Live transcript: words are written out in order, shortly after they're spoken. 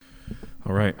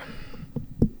All right.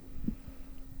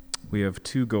 We have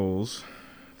two goals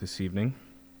this evening.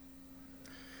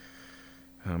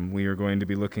 We are going to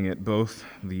be looking at both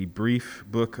the brief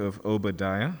book of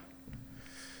Obadiah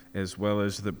as well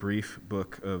as the brief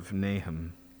book of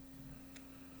Nahum.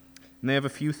 And they have a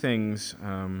few things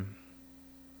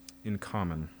in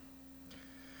common,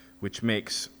 which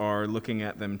makes our looking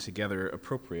at them together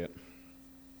appropriate.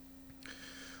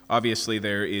 Obviously,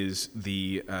 there is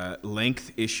the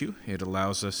length issue. It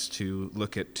allows us to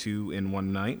look at two in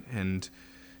one night, and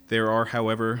there are,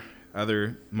 however,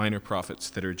 other minor prophets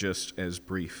that are just as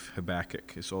brief.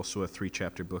 Habakkuk is also a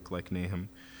 3-chapter book like Nahum.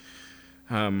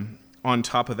 On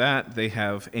top of that, they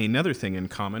have another thing in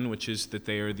common, which is that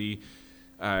they are the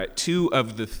two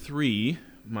of the 3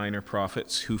 minor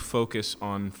prophets who focus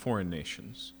on foreign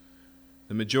nations.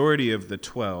 The majority of the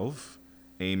 12,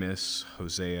 Amos,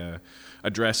 Hosea,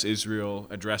 address Israel,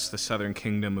 address the southern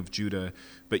kingdom of Judah,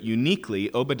 but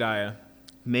uniquely, Obadiah,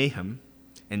 Nahum,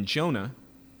 and Jonah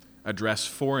address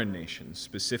foreign nations,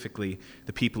 specifically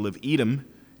the people of Edom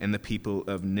and the people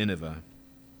of Nineveh.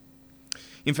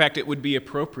 In fact, it would be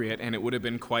appropriate, and it would have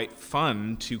been quite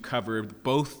fun to cover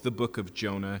both the book of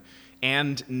Jonah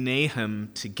and Nahum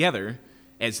together,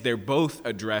 as they're both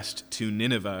addressed to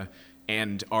Nineveh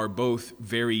and are both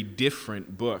very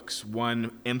different books,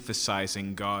 one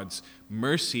emphasizing God's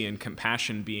mercy and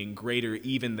compassion being greater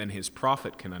even than his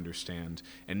prophet can understand,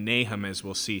 and Nahum, as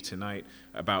we'll see tonight,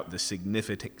 about the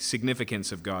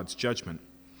significance of God's judgment.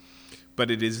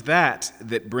 But it is that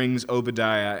brings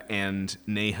Obadiah and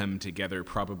Nahum together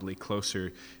probably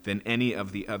closer than any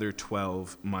of the other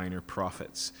 12 minor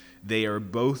prophets. They are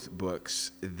both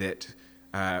books that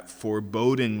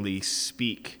forebodingly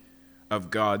speak of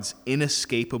God's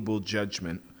inescapable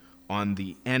judgment on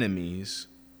the enemies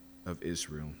of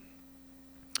Israel.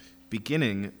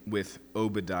 Beginning with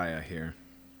Obadiah here.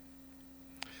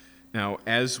 Now,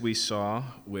 as we saw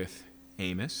with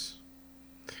Amos,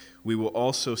 we will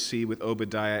also see with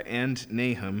Obadiah and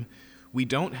Nahum, we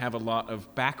don't have a lot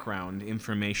of background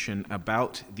information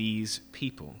about these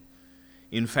people.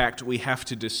 In fact, we have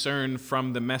to discern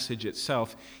from the message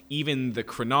itself even the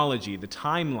chronology, the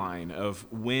timeline of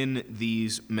when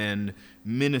these men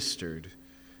ministered.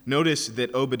 Notice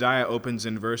that Obadiah opens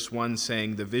in verse 1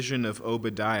 saying, the vision of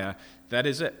Obadiah, that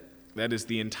is it. That is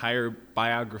the entire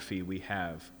biography we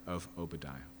have of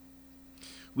Obadiah.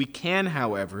 We can,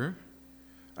 however,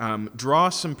 draw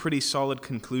some pretty solid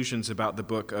conclusions about the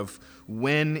book of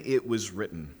when it was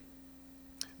written.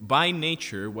 By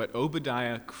nature, what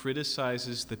Obadiah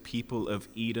criticizes the people of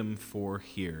Edom for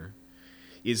here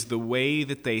is the way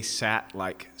that they sat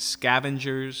like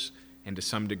scavengers and to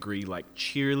some degree like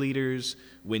cheerleaders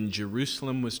when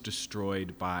Jerusalem was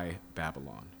destroyed by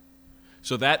Babylon.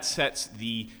 So that sets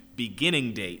the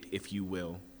beginning date, if you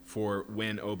will, for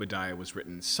when Obadiah was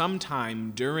written.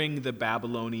 Sometime during the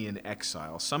Babylonian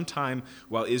exile, sometime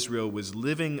while Israel was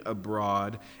living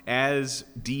abroad as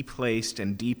deplaced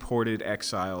and deported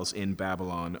exiles in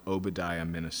Babylon, Obadiah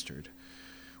ministered.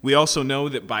 We also know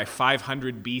that by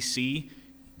 500 BC,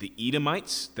 the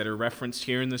Edomites that are referenced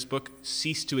here in this book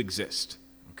ceased to exist.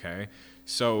 Okay?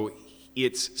 So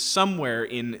it's somewhere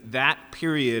in that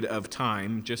period of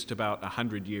time, just about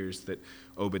 100 years, that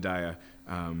Obadiah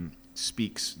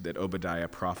speaks, that Obadiah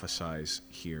prophesies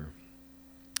here.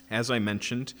 As I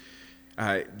mentioned,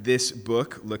 this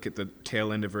book, look at the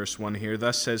tail end of verse 1 here,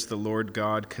 thus says the Lord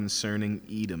God concerning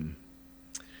Edom.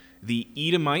 The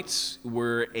Edomites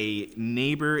were a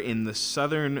neighbor in the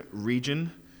southern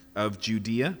region of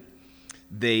Judea.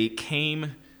 They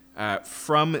came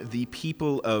from the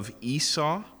people of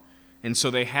Esau, and so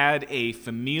they had a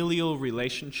familial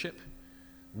relationship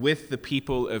with the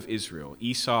people of Israel.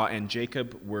 Esau and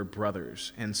Jacob were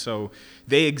brothers, and so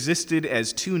they existed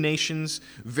as two nations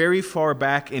very far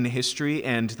back in history,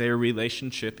 and their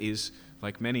relationship is,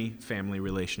 like many family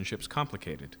relationships,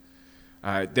 complicated.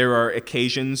 There are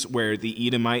occasions where the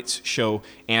Edomites show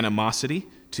animosity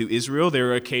to Israel.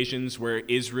 There are occasions where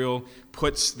Israel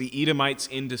puts the Edomites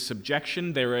into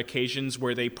subjection. There are occasions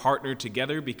where they partner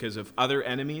together because of other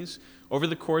enemies. Over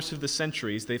the course of the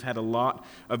centuries, they've had a lot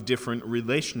of different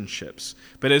relationships.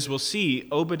 But as we'll see,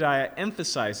 Obadiah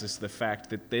emphasizes the fact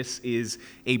that this is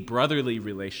a brotherly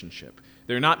relationship.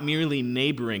 They're not merely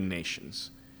neighboring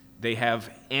nations. They have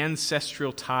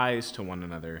ancestral ties to one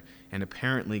another, and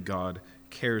apparently God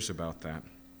cares about that.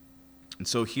 And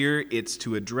so here it's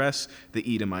to address the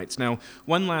Edomites. Now,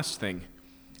 one last thing.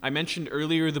 I mentioned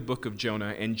earlier the book of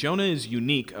Jonah, and Jonah is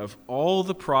unique of all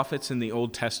the prophets in the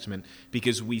Old Testament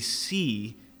because we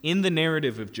see in the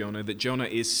narrative of Jonah that Jonah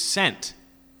is sent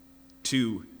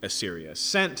to Assyria,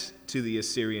 sent to the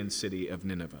Assyrian city of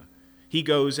Nineveh. He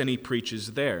goes and he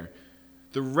preaches there.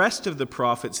 The rest of the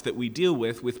prophets that we deal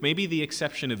with maybe the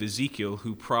exception of Ezekiel,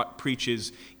 who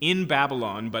preaches in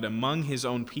Babylon but among his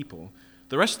own people,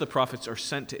 the rest of the prophets are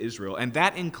sent to Israel, and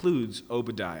that includes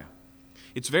Obadiah.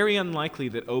 It's very unlikely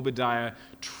that Obadiah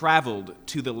traveled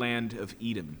to the land of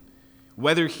Edom.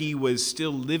 Whether he was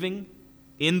still living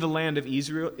in the land of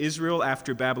Israel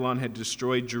after Babylon had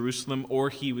destroyed Jerusalem, or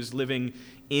he was living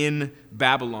in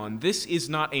Babylon, this is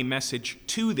not a message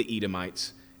to the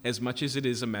Edomites as much as it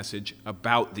is a message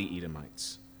about the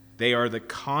Edomites. They are the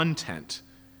content,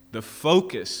 the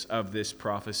focus of this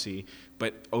prophecy,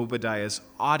 but Obadiah's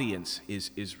audience is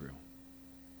Israel.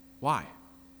 Why?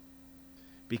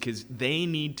 Because they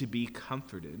need to be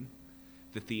comforted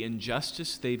that the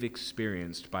injustice they've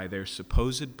experienced by their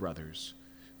supposed brothers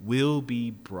will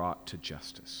be brought to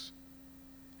justice.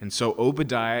 And so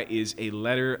Obadiah is a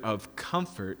letter of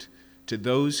comfort to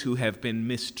those who have been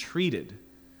mistreated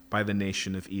by the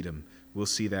nation of Edom. We'll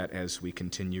see that as we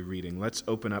continue reading. Let's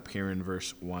open up here in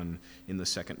verse 1 in the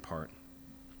second part.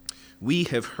 We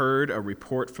have heard a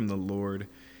report from the Lord,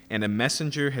 and a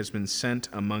messenger has been sent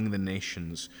among the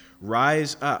nations.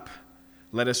 Rise up,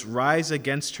 let us rise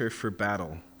against her for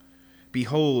battle.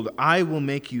 Behold, I will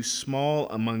make you small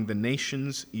among the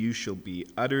nations, you shall be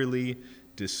utterly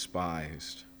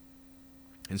despised.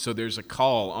 And so there's a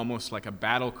call, almost like a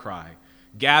battle cry,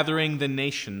 gathering the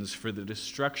nations for the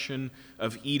destruction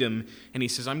of Edom. And he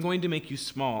says, I'm going to make you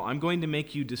small, I'm going to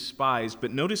make you despised.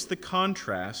 But notice the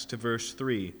contrast to verse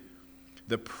 3.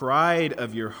 The pride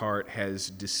of your heart has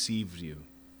deceived you.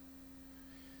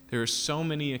 There are so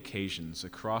many occasions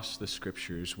across the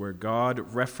scriptures where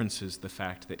God references the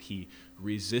fact that he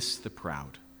resists the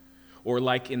proud. Or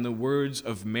like in the words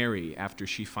of Mary after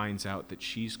she finds out that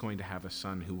she's going to have a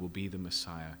son who will be the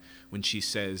Messiah, when she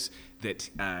says that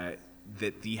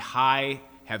the high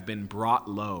have been brought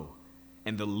low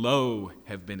and the low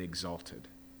have been exalted.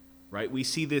 Right? We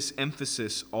see this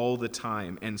emphasis all the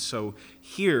time. And so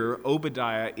here,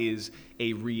 Obadiah is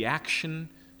a reaction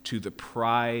to the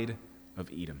pride of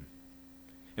Edom.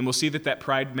 And we'll see that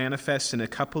pride manifests in a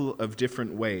couple of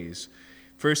different ways.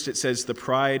 First, it says, the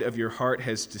pride of your heart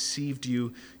has deceived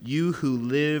you, you who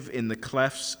live in the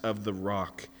clefts of the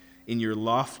rock, in your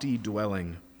lofty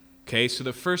dwelling. Okay, so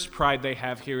the first pride they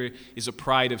have here is a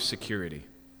pride of security.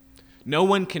 No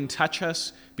one can touch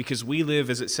us because we live,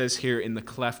 as it says here, in the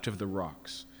cleft of the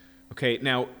rocks. Okay,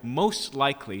 now, most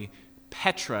likely,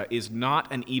 Petra is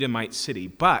not an Edomite city,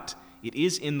 but it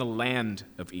is in the land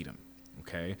of Edom.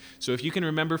 Okay, so if you can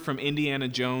remember from Indiana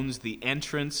Jones, the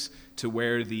entrance to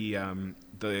where the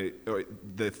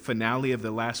finale of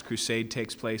the Last Crusade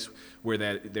takes place, where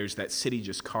there's that city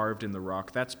just carved in the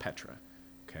rock, that's Petra.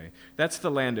 Okay, that's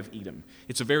the land of Edom.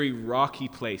 It's a very rocky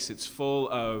place. It's full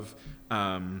of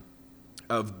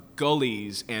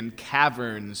gullies and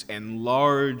caverns and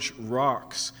large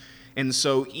rocks. And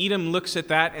so Edom looks at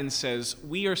that and says,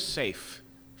 we are safe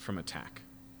from attack.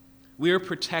 We are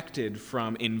protected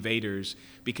from invaders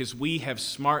because we have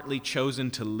smartly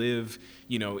chosen to live,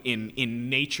 in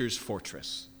nature's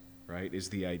fortress, right, is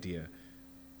the idea.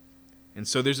 And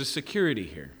so there's a security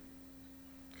here.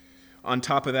 On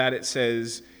top of that, it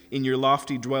says, in your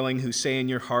lofty dwelling, who say in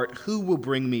your heart, who will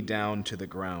bring me down to the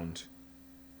ground?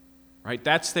 Right?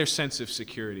 That's their sense of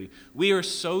security. We are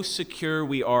so secure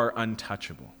we are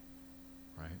untouchable.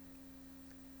 Right?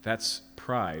 That's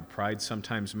pride. Pride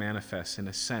sometimes manifests in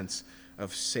a sense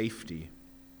of safety.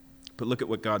 But look at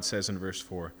what God says in verse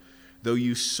 4. Though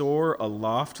you soar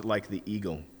aloft like the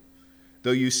eagle, though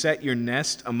you set your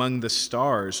nest among the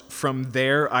stars, from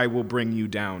there I will bring you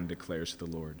down, declares the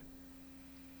Lord.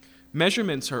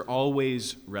 Measurements are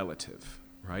always relative.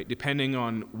 Right? Depending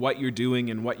on what you're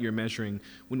doing and what you're measuring,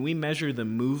 when we measure the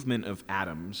movement of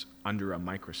atoms under a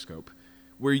microscope,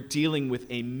 we're dealing with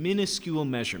a minuscule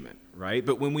measurement, right?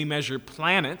 But when we measure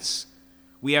planets,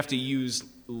 we have to use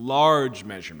large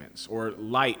measurements, or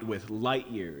light with light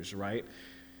years, right?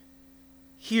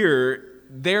 Here,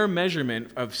 their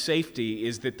measurement of safety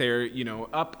is that they're,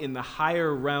 up in the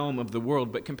higher realm of the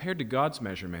world, but compared to God's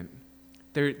measurement,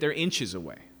 they're inches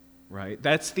away. Right?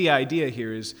 That's the idea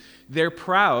here, is they're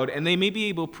proud, and they may be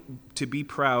able to be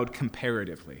proud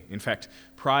comparatively. In fact,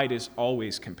 pride is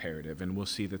always comparative, and we'll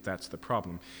see that that's the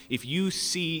problem. If you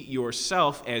see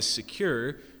yourself as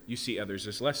secure, you see others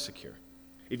as less secure.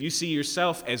 If you see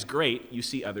yourself as great, you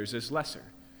see others as lesser.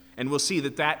 And we'll see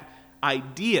that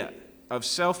idea of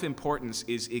self-importance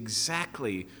is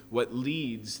exactly what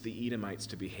leads the Edomites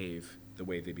to behave the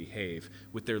way they behave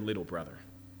with their little brother.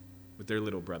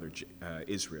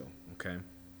 Israel, okay?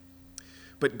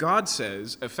 But God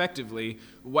says, effectively,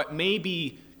 what may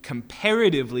be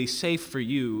comparatively safe for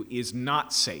you is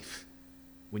not safe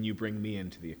when you bring me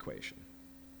into the equation,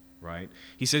 right?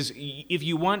 He says, if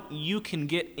you want, you can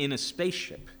get in a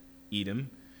spaceship, Edom.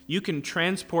 You can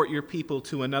transport your people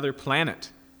to another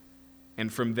planet,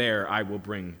 and from there I will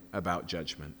bring about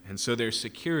judgment. And so their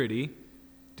security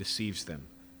deceives them,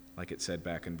 like it said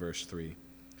back in verse 3.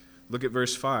 Look at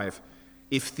verse 5.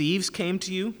 If thieves came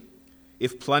to you,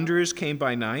 if plunderers came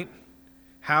by night,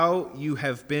 how you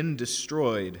have been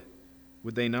destroyed,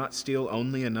 would they not steal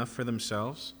only enough for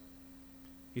themselves?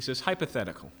 He says,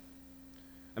 hypothetical.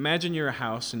 Imagine you're a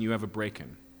house and you have a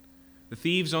break-in. The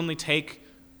thieves only take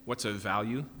what's of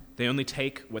value. They only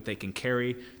take what they can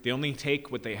carry. They only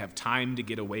take what they have time to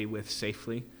get away with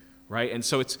safely, right? And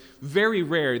so it's very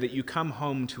rare that you come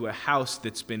home to a house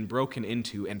that's been broken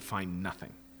into and find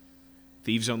nothing.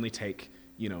 Thieves only take,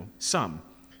 some.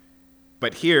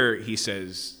 But here he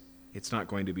says, it's not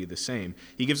going to be the same.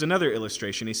 He gives another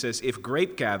illustration. He says, if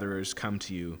grape gatherers come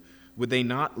to you, would they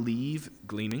not leave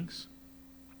gleanings?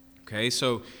 Okay,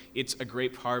 so it's a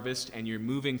grape harvest, and you're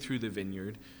moving through the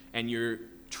vineyard, and you're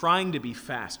trying to be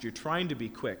fast. You're trying to be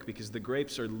quick because the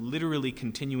grapes are literally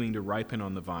continuing to ripen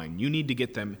on the vine. You need to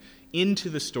get them into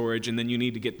the storage, and then you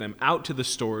need to get them out to the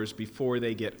stores before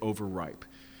they get overripe.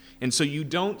 And so you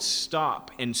don't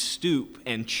stop and stoop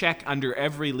and check under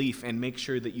every leaf and make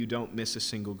sure that you don't miss a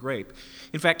single grape.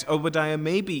 In fact, Obadiah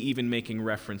may be even making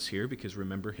reference here, because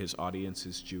remember, his audience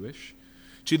is Jewish,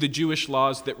 to the Jewish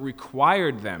laws that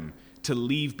required them to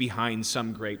leave behind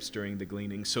some grapes during the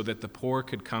gleaning so that the poor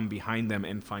could come behind them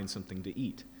and find something to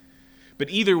eat. But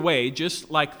either way,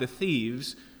 just like the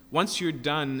thieves, once you're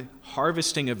done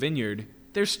harvesting a vineyard,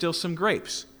 there's still some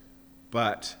grapes.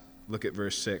 But look at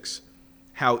verse 6.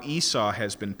 How Esau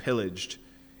has been pillaged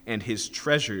and his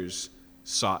treasures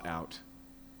sought out.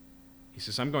 He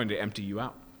says, I'm going to empty you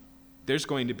out. There's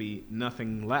going to be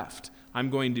nothing left. I'm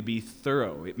going to be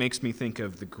thorough. It makes me think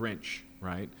of the Grinch,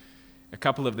 right? A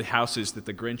couple of the houses that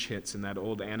the Grinch hits in that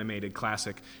old animated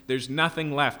classic, there's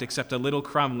nothing left except a little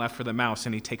crumb left for the mouse,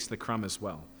 and he takes the crumb as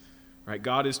well. Right?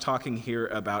 God is talking here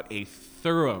about a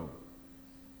thorough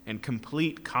and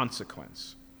complete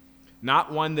consequence,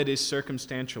 not one that is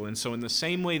circumstantial. And so in the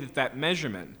same way that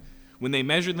measurement, when they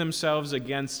measure themselves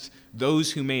against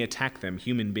those who may attack them,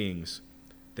 human beings,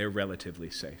 they're relatively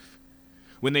safe.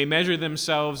 When they measure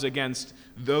themselves against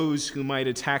those who might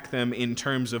attack them in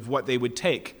terms of what they would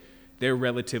take, they're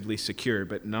relatively secure,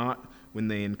 but not when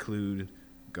they include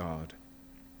God.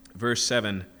 Verse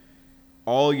 7,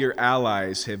 all your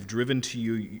allies have driven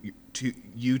you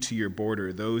to your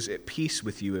border. Those at peace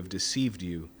with you have deceived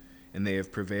you, and they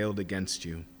have prevailed against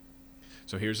you.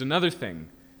 So here's another thing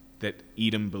that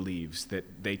Edom believes,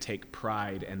 that they take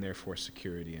pride and therefore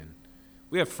security in.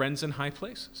 We have friends in high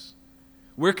places.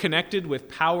 We're connected with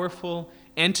powerful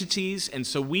entities, and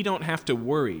so we don't have to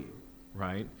worry,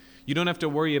 right? You don't have to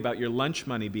worry about your lunch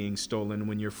money being stolen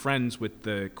when you're friends with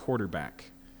the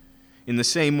quarterback. In the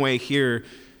same way here,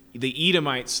 the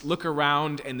Edomites look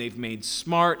around and they've made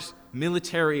smart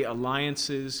military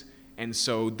alliances, and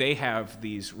so they have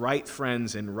these right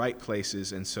friends in right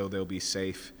places, and so they'll be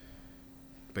safe.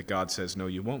 But God says, no,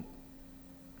 you won't.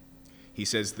 He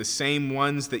says, the same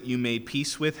ones that you made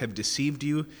peace with have deceived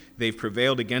you. They've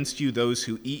prevailed against you. Those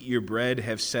who eat your bread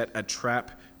have set a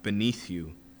trap beneath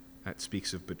you. That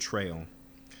speaks of betrayal.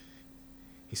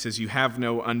 He says, you have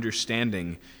no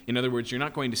understanding. In other words, you're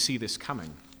not going to see this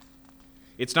coming.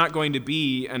 It's not going to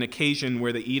be an occasion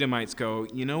where the Edomites go,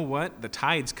 you know what? The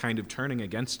tide's kind of turning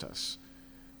against us.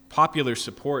 Popular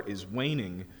support is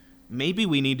waning. Maybe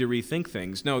we need to rethink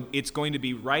things. No, it's going to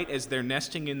be right as they're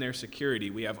nesting in their security.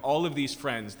 We have all of these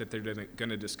friends that they're going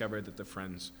to discover that the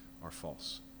friends are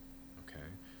false. Okay.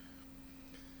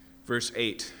 Verse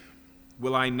 8,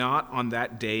 will I not on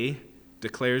that day,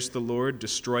 declares the Lord,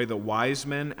 destroy the wise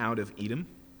men out of Edom?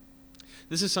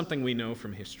 This is something we know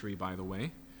from history, by the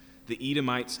way. The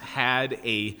Edomites had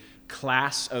a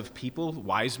class of people,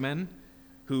 wise men,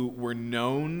 who were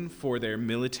known for their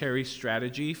military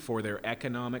strategy, for their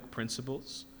economic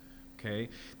principles. Okay?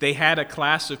 They had a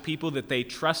class of people that they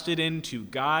trusted in to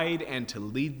guide and to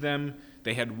lead them.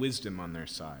 They had wisdom on their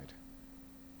side.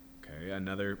 Okay?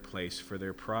 Another place for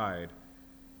their pride.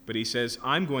 But he says,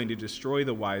 I'm going to destroy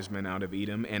the wise men out of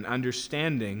Edom and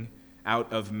understanding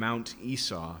out of Mount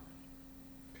Esau.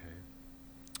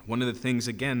 One of the things,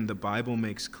 again, the Bible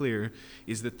makes clear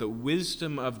is that the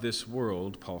wisdom of this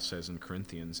world, Paul says in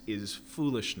Corinthians, is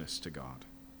foolishness to God.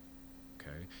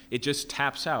 Okay? It just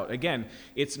taps out. Again,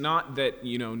 it's not that,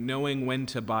 knowing when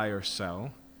to buy or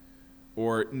sell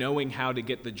or knowing how to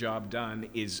get the job done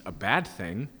is a bad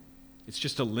thing. It's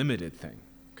just a limited thing.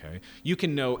 Okay? You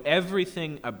can know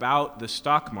everything about the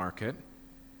stock market,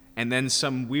 and then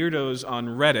some weirdos on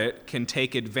Reddit can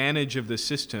take advantage of the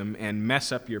system and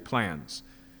mess up your plans.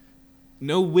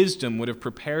 No wisdom would have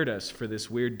prepared us for this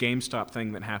weird GameStop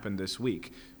thing that happened this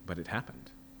week, but it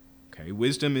happened. Okay?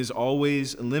 Wisdom is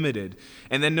always limited.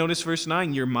 And then notice verse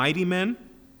 9, your mighty men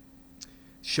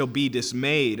shall be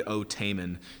dismayed, O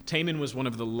Taman. Taman was one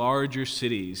of the larger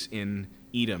cities in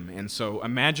Edom, and so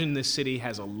imagine this city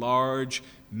has a large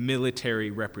military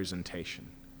representation.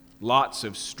 Lots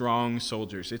of strong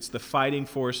soldiers. It's the fighting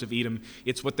force of Edom.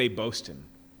 It's what they boast in.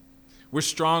 We're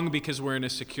strong because we're in a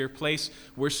secure place.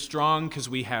 We're strong because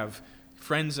we have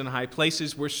friends in high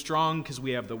places. We're strong because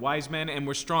we have the wise men, and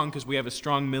we're strong because we have a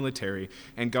strong military.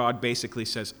 And God basically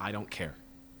says, I don't care.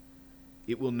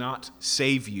 It will not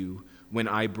save you when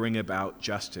I bring about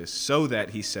justice, so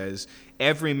that, he says,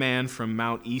 every man from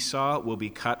Mount Esau will be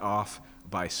cut off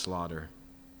by slaughter.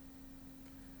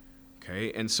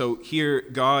 Okay, and so here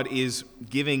God is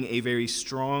giving a very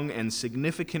strong and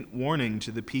significant warning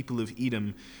to the people of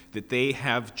Edom that they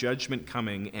have judgment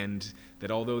coming, and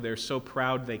that although they're so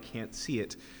proud they can't see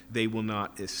it, they will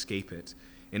not escape it.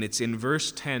 And it's in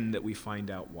verse 10 that we find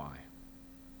out why.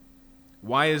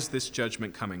 Why is this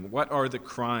judgment coming? What are the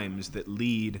crimes that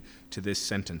lead to this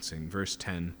sentencing? Verse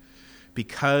 10,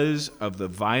 because of the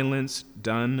violence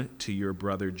done to your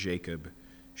brother Jacob,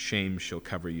 shame shall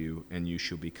cover you, and you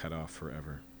shall be cut off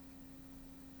forever.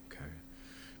 Okay.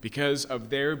 Because of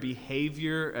their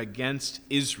behavior against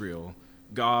Israel,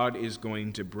 God is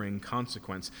going to bring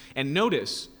consequence. And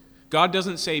notice, God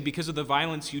doesn't say, because of the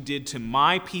violence you did to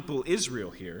my people Israel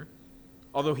here,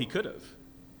 although he could have.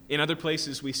 In other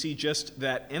places, we see just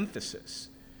that emphasis.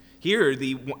 Here,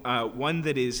 the one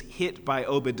that is hit by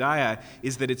Obadiah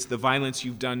is that it's the violence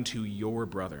you've done to your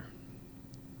brother.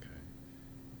 Okay.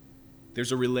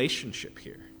 There's a relationship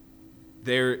here.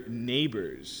 They're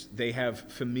neighbors. They have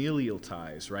familial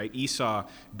ties, right? Esau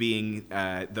being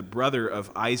the brother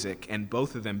of Isaac, and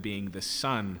both of them being the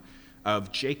son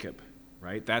of Jacob,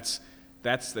 right? That's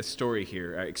the story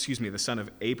here. The son of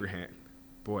Abraham.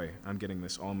 Boy, I'm getting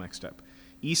this all mixed up.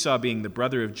 Esau being the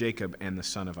brother of Jacob and the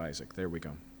son of Isaac. There we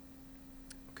go.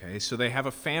 Okay, so they have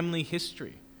a family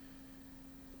history.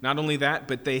 Not only that,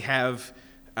 but they have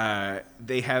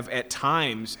at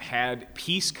times had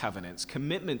peace covenants,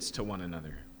 commitments to one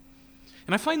another.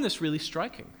 And I find this really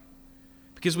striking,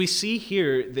 because we see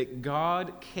here that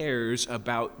God cares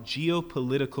about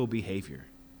geopolitical behavior.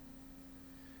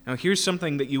 Now, here's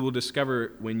something that you will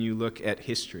discover when you look at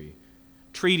history.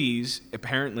 Treaties,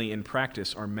 apparently in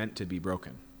practice, are meant to be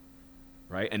broken,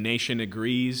 right? A nation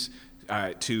agrees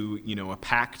to a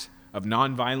pact of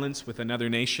nonviolence with another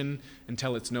nation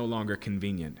until it's no longer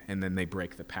convenient, and then they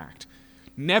break the pact.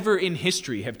 Never in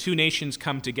history have two nations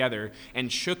come together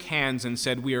and shook hands and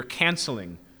said, we are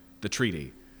canceling the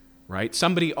treaty, right?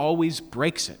 Somebody always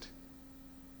breaks it.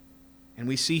 And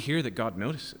we see here that God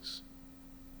notices,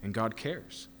 and God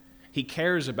cares. He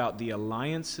cares about the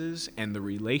alliances and the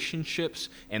relationships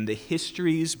and the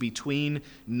histories between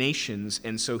nations,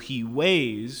 and so he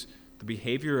weighs the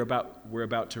behavior we're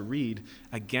about to read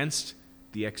against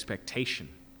the expectation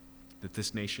that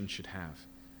this nation should have.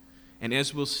 And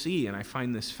as we'll see, and I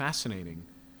find this fascinating,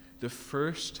 the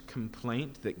first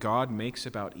complaint that God makes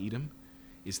about Edom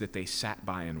is that they sat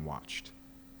by and watched.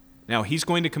 Now, he's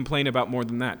going to complain about more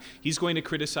than that. He's going to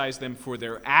criticize them for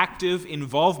their active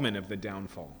involvement of the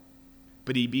downfall.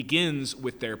 But he begins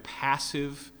with their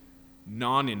passive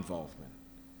non-involvement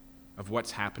of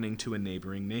what's happening to a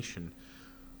neighboring nation.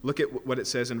 Look at what it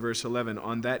says in verse 11.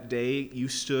 On that day you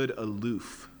stood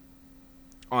aloof.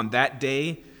 On that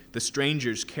day the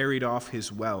strangers carried off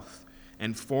his wealth,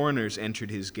 and foreigners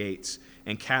entered his gates,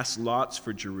 and cast lots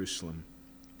for Jerusalem,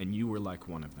 and you were like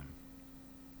one of them.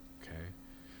 Okay?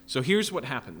 So here's what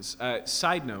happens.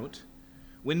 Side note,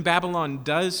 when Babylon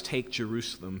does take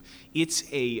Jerusalem,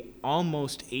 it's a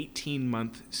almost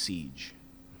 18-month siege.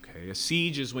 Okay? A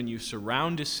siege is when you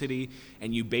surround a city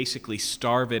and you basically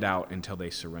starve it out until they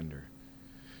surrender.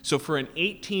 So for an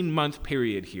 18-month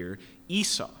period here,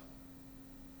 Esau,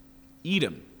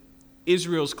 Edom,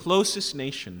 Israel's closest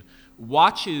nation,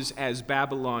 watches as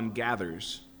Babylon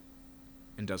gathers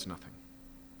and does nothing.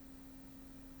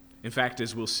 In fact,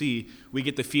 as we'll see, we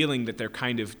get the feeling that they're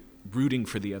kind of rooting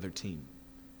for the other team.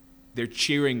 They're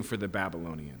cheering for the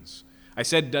Babylonians. I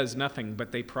said does nothing,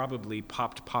 but they probably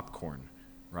popped popcorn,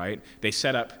 right? They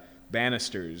set up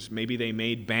banisters. Maybe they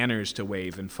made banners to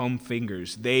wave and foam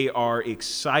fingers. They are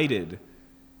excited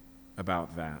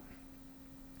about that.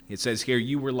 It says here,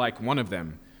 you were like one of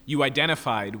them. You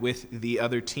identified with the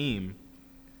other team.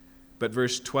 But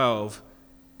verse 12,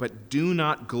 but do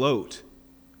not gloat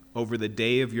over the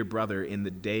day of your brother in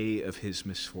the day of his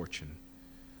misfortune.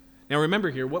 Now remember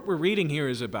here, what we're reading here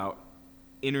is about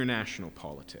international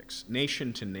politics,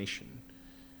 nation to nation.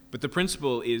 But the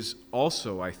principle is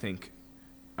also, I think,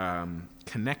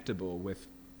 connectable with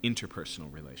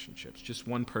interpersonal relationships, just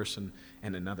one person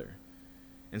and another.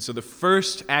 And so the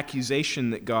first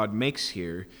accusation that God makes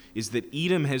here is that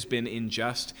Edom has been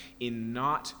unjust in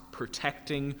not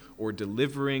protecting or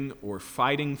delivering or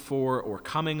fighting for or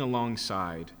coming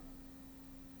alongside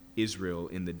Israel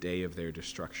in the day of their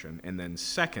destruction. And then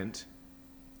second,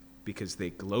 because they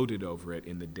gloated over it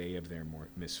in the day of their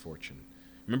misfortune.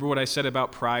 Remember what I said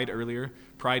about pride earlier?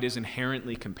 Pride is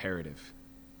inherently comparative.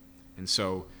 And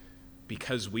so,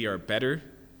 because we are better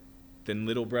than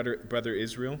little brother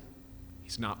Israel,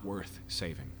 he's not worth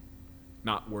saving,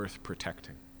 not worth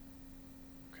protecting.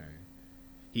 Okay?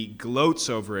 He gloats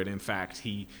over it. In fact,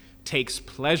 he takes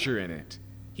pleasure in it.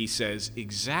 He says,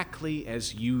 exactly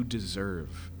as you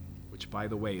deserve, which, by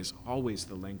the way, is always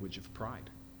the language of pride.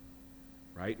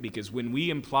 Right? Because when we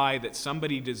imply that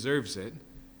somebody deserves it,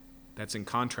 that's in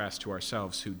contrast to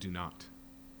ourselves who do not.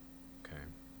 Okay.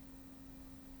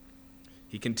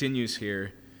 He continues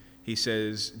here. He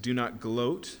says, do not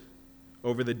gloat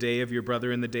over the day of your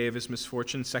brother in the day of his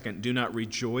misfortune. Second, do not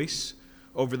rejoice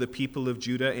over the people of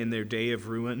Judah in their day of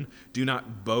ruin. Do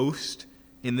not boast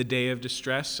in the day of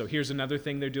distress. So here's another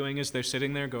thing they're doing is they're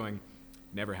sitting there going,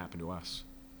 never happened to us.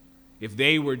 If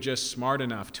they were just smart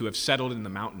enough to have settled in the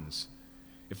mountains,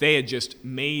 if they had just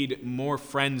made more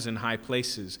friends in high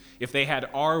places, if they had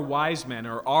our wise men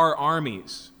or our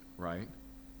armies, right?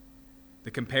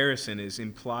 The comparison is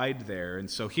implied there. And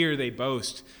so here they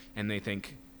boast and they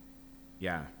think,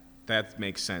 yeah, that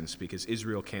makes sense because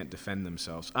Israel can't defend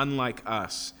themselves. Unlike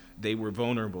us, they were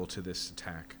vulnerable to this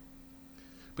attack.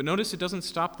 But notice it doesn't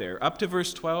stop there. Up to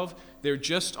verse 12, they're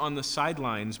just on the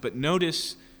sidelines, but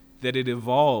notice that it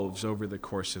evolves over the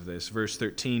course of this. Verse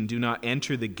 13, do not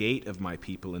enter the gate of my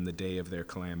people in the day of their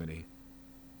calamity.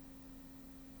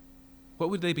 What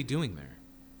would they be doing there?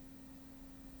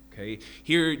 Okay,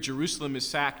 here Jerusalem is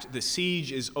sacked. The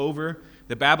siege is over.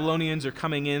 The Babylonians are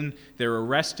coming in. They're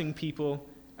arresting people.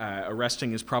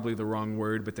 Arresting is probably the wrong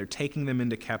word, but they're taking them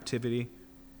into captivity.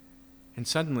 And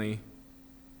suddenly,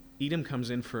 Edom comes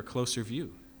in for a closer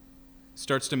view.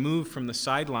 Starts to move from the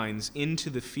sidelines into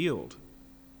the field.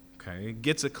 Okay,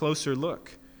 gets a closer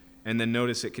look. And then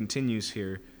notice it continues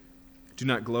here. Do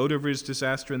not gloat over his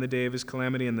disaster in the day of his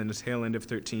calamity. And then the tail end of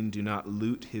 13, do not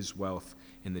loot his wealth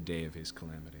in the day of his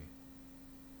calamity.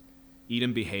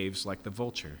 Edom behaves like the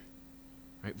vulture.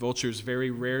 Right? Vultures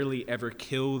very rarely ever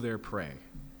kill their prey.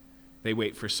 They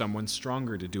wait for someone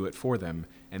stronger to do it for them,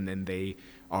 and then they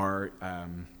are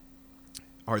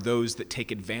those that take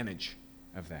advantage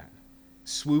of that.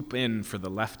 Swoop in for the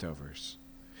leftovers.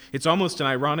 It's almost an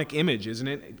ironic image, isn't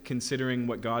it, considering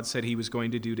what God said he was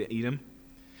going to do to Edom?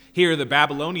 Here, the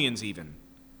Babylonians even,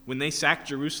 when they sack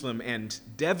Jerusalem and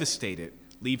devastate it,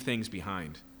 leave things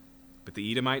behind. But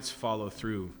the Edomites follow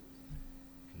through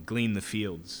and glean the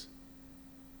fields,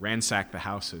 ransack the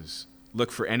houses,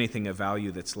 look for anything of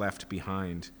value that's left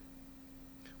behind,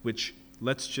 which,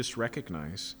 let's just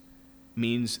recognize,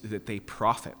 means that they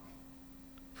profit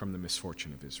from the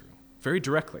misfortune of Israel. Very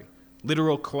directly.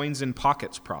 Literal coins in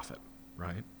pockets profit,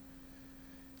 right?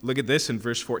 Look at this in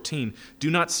verse 14. Do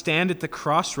not stand at the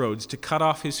crossroads to cut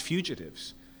off his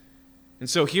fugitives. And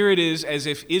so here it is as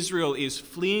if Israel is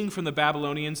fleeing from the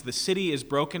Babylonians. The city is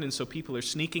broken, and so people are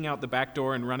sneaking out the back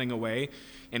door and running away.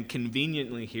 And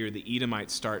conveniently here, the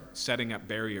Edomites start setting up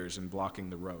barriers and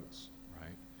blocking the roads.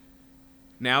 Right?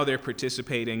 Now they're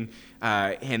participating,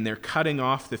 and they're cutting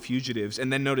off the fugitives.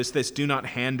 And then notice this, do not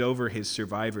hand over his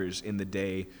survivors in the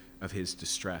day of his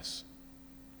distress.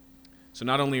 So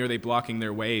not only are they blocking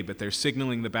their way, but they're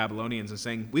signaling the Babylonians and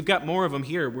saying, we've got more of them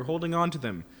here. We're holding on to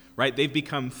them. Right? They've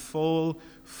become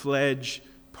full-fledged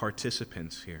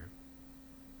participants here.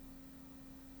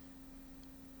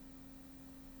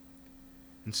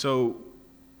 And so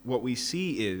what we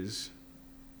see is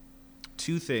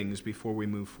two things before we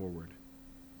move forward.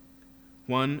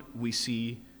 One, we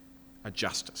see a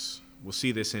justice. We'll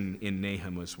see this in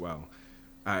Nahum as well.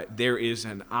 There is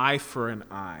an eye for an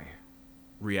eye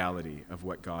reality of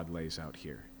what God lays out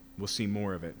here. We'll see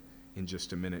more of it in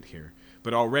just a minute here.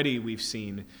 But already we've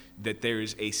seen that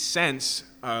there's a sense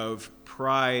of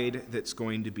pride that's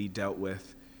going to be dealt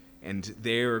with, and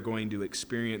they're going to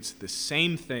experience the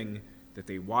same thing that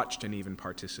they watched and even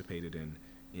participated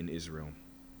in Israel.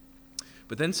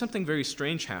 But then something very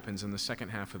strange happens in the second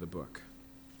half of the book.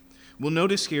 We'll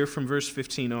notice here from verse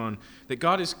 15 on that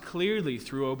God is clearly,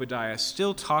 through Obadiah,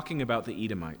 still talking about the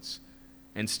Edomites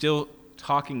and still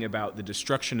talking about the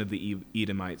destruction of the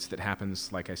Edomites that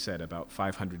happens, like I said, about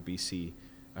 500 BC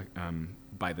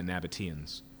by the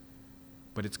Nabateans.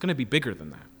 But it's going to be bigger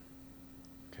than that.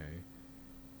 Okay?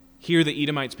 Here the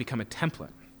Edomites become a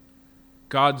template.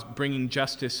 God's bringing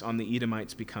justice on the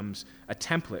Edomites becomes a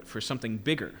template for something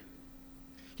bigger.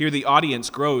 Here the audience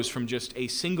grows from just a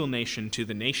single nation to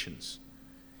the nations,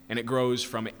 and it grows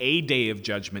from a day of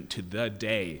judgment to the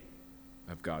day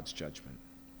of God's judgment.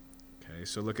 Okay,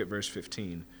 so look at verse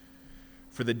 15.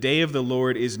 For the day of the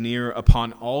Lord is near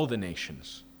upon all the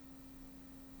nations.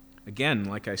 Again,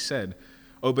 like I said,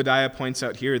 Obadiah points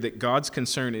out here that God's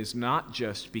concern is not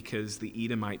just because the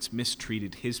Edomites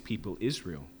mistreated his people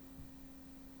Israel,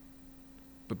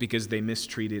 but because they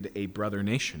mistreated a brother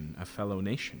nation, a fellow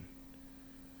nation.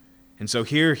 And so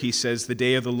here he says the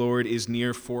day of the Lord is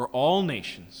near for all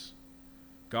nations.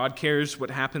 God cares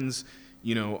what happens,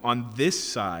 on this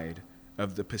side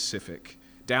of the Pacific,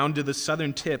 down to the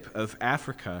southern tip of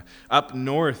Africa, up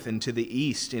north and to the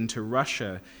east into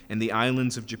Russia and the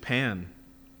islands of Japan.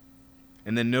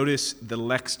 And then notice the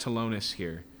lex talionis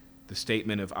here, the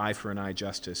statement of eye for an eye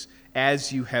justice.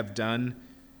 As you have done,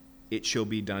 it shall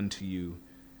be done to you.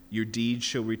 Your deed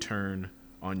shall return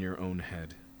on your own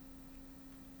head.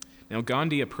 Now,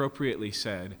 Gandhi appropriately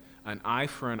said, an eye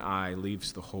for an eye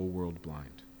leaves the whole world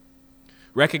blind.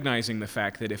 Recognizing the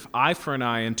fact that if eye for an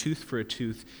eye and tooth for a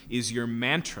tooth is your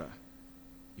mantra,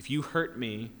 if you hurt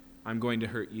me, I'm going to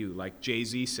hurt you. Like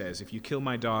Jay-Z says, if you kill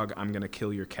my dog, I'm going to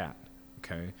kill your cat.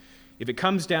 Okay? If it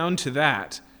comes down to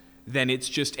that, then it's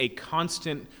just a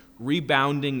constant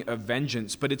rebounding of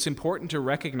vengeance. But it's important to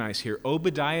recognize here,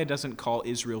 Obadiah doesn't call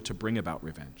Israel to bring about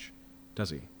revenge, does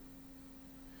he?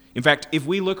 In fact, if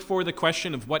we look for the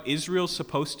question of what Israel's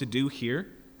supposed to do here,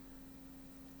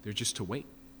 they're just to wait.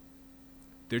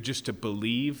 They're just to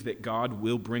believe that God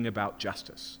will bring about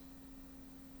justice.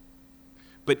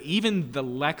 But even the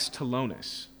lex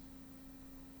talionis,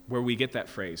 where we get that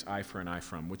phrase, eye for an eye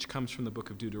from, which comes from the book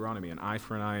of Deuteronomy, an eye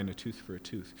for an eye and a tooth for a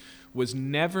tooth, was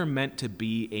never meant to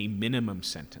be a minimum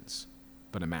sentence,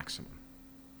 but a maximum.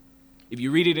 If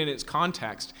you read it in its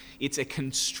context, it's a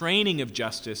constraining of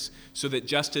justice so that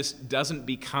justice doesn't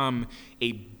become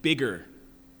a bigger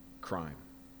crime.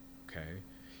 Okay?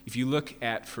 If you look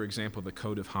at, for example, the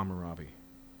Code of Hammurabi,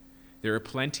 there are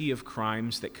plenty of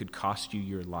crimes that could cost you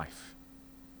your life.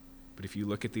 But if you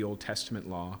look at the Old Testament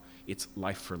law, it's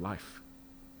life for life.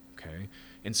 Okay?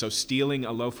 And so stealing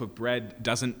a loaf of bread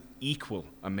doesn't equal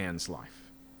a man's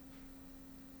life.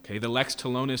 Okay? The lex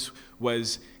talionis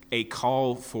was a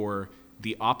call for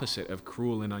the opposite of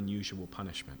cruel and unusual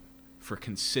punishment, for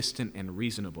consistent and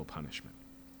reasonable punishment.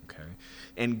 Okay?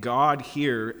 And God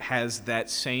here has that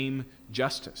same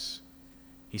justice.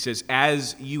 He says,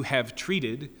 as you have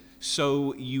treated,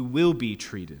 so you will be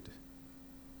treated.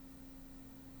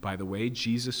 By the way,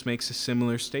 Jesus makes a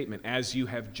similar statement. As you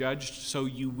have judged, so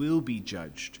you will be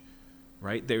judged.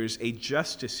 Right? There's a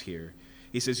justice here.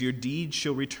 He says, your deeds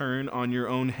shall return on your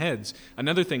own heads.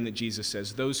 Another thing that Jesus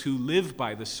says, those who live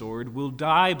by the sword will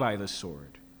die by the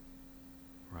sword.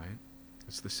 Right?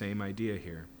 It's the same idea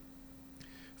here.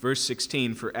 Verse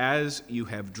 16, for as you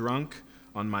have drunk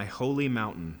on my holy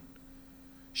mountain,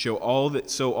 so all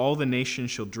the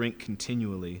nations shall drink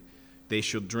continually. They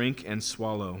shall drink and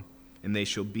swallow, and they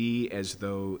shall be as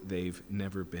though they've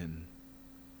never been.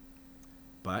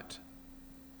 But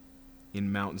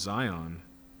in Mount Zion,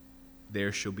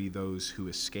 there shall be those who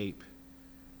escape,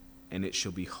 and it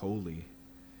shall be holy,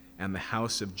 and the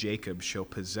house of Jacob shall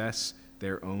possess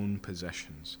their own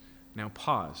possessions. Now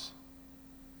pause.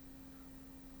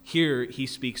 Here he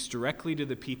speaks directly to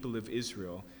the people of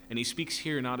Israel, and he speaks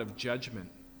here not of judgment,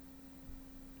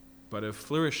 but of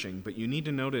flourishing. But you need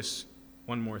to notice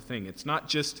one more thing. It's not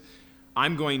just,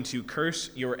 I'm going to curse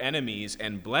your enemies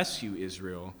and bless you,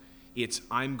 Israel. It's,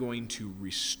 I'm going to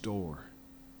restore.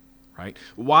 Right?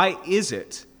 Why is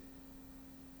it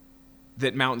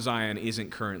that Mount Zion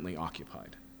isn't currently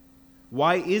occupied?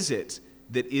 Why is it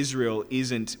that Israel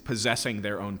isn't possessing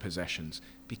their own possessions?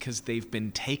 Because they've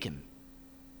been taken.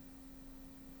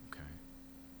 Okay.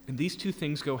 And these two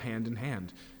things go hand in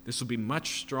hand. This will be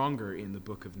much stronger in the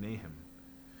book of Nahum.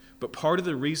 But part of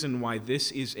the reason why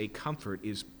this is a comfort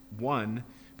is, one,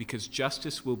 because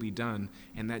justice will be done,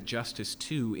 and that justice,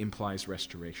 too, implies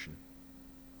restoration.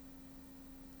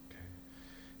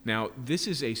 Now, this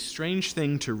is a strange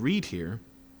thing to read here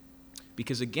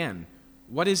because, again,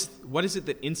 what is it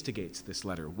that instigates this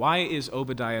letter? Why is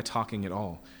Obadiah talking at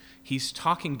all? He's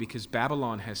talking because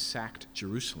Babylon has sacked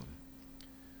Jerusalem.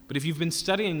 But if you've been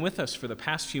studying with us for the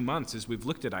past few months as we've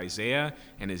looked at Isaiah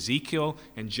and Ezekiel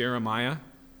and Jeremiah,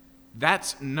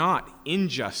 that's not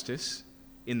injustice.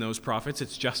 in those prophets,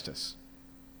 it's justice.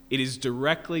 It is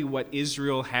directly what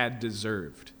Israel had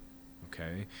deserved.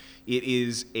 Okay? It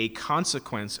is a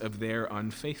consequence of their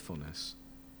unfaithfulness.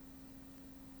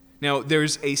 Now,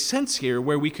 there's a sense here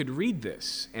where we could read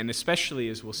this, and especially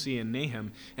as we'll see in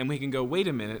Nahum, and we can go, wait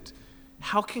a minute,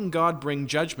 how can God bring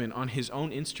judgment on his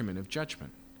own instrument of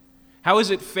judgment? How is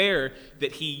it fair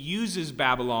that he uses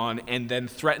Babylon and then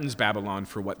threatens Babylon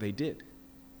for what they did?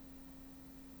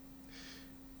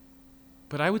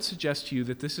 But I would suggest to you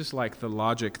that this is like the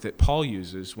logic that Paul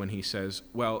uses when he says,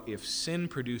 well, if sin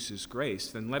produces grace,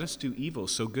 then let us do evil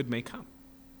so good may come.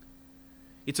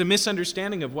 It's a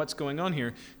misunderstanding of what's going on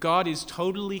here. God is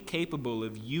totally capable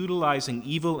of utilizing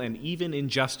evil and even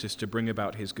injustice to bring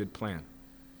about his good plan.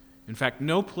 In fact,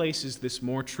 no place is this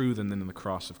more true than in the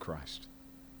cross of Christ.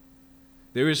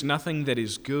 There is nothing that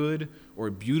is good or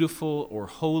beautiful or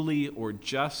holy or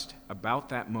just about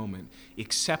that moment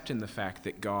except in the fact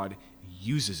that God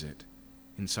uses it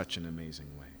in such an amazing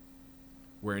way,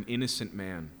 where an innocent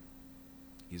man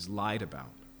is lied about,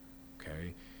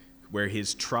 okay? Where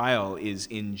his trial is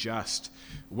unjust,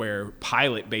 where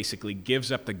Pilate basically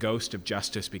gives up the ghost of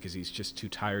justice because he's just too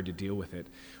tired to deal with it,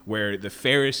 where the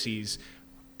Pharisees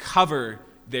cover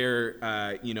their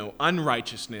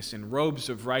unrighteousness in robes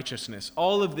of righteousness,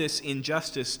 all of this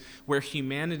injustice where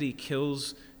humanity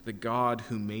kills the God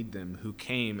who made them, who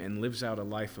came and lives out a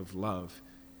life of love,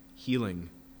 healing,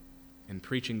 and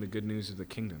preaching the good news of the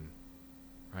kingdom.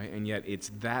 Right? And yet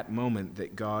it's that moment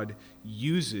that God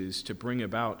uses to bring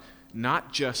about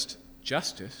not just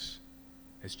justice,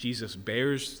 as Jesus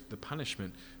bears the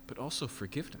punishment, but also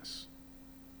forgiveness.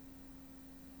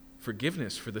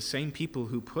 Forgiveness for the same people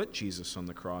who put Jesus on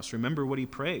the cross. Remember what he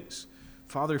prays.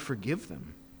 Father, forgive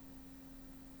them.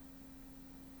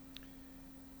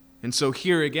 And so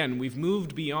here again, we've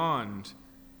moved beyond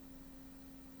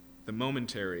the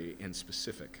momentary and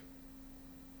specific.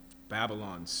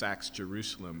 Babylon sacks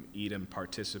Jerusalem. Edom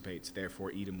participates.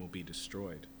 Therefore, Edom will be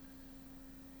destroyed.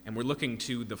 And we're looking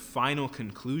to the final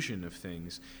conclusion of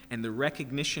things. And the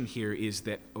recognition here is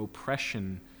that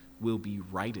oppression will be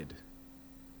righted.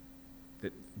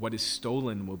 That what is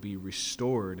stolen will be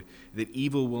restored. That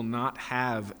evil will not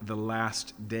have the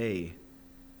last day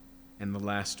and the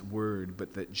last word,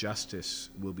 but that justice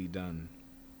will be done.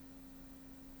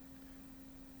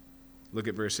 Look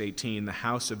at verse 18. The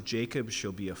house of Jacob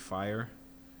shall be a fire,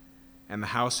 and the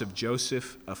house of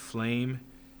Joseph a flame,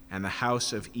 and the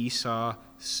house of Esau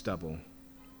stubble.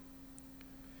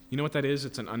 You know what that is?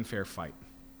 It's an unfair fight,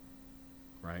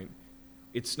 right?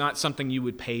 It's not something you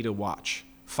would pay to watch.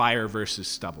 Fire versus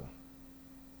stubble,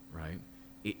 right?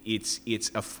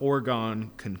 It's a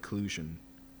foregone conclusion.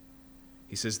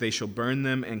 He says, they shall burn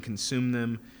them and consume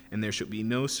them, and there shall be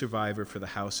no survivor for the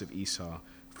house of Esau,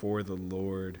 for the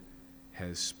Lord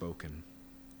has spoken.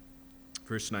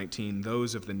 Verse 19,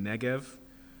 those of the Negev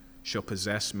shall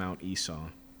possess Mount Esau,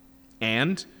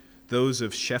 and those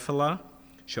of Shephelah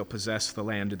shall possess the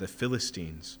land of the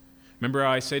Philistines. Remember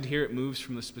how I said here it moves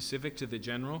from the specific to the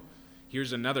general?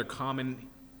 Here's another common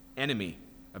enemy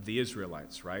of the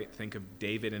Israelites, right? Think of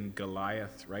David and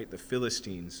Goliath, right? The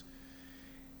Philistines.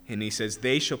 And he says,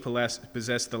 they shall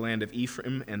possess the land of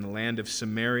Ephraim and the land of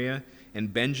Samaria,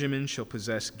 and Benjamin shall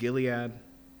possess Gilead.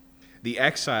 The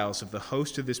exiles of the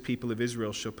host of this people of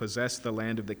Israel shall possess the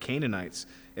land of the Canaanites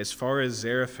as far as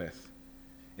Zarephath.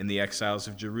 And the exiles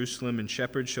of Jerusalem and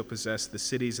shepherds shall possess the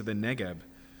cities of the Negeb.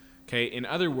 Okay, in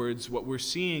other words, what we're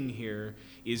seeing here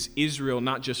is Israel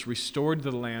not just restored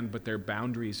the land, but their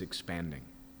boundaries expanding.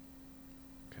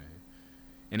 Okay.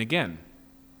 And again,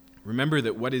 remember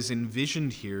that what is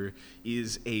envisioned here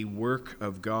is a work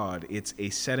of God. It's a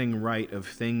setting right of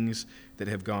things that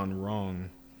have gone wrong.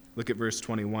 Look at verse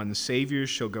 21. Saviors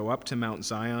shall go up to Mount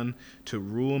Zion to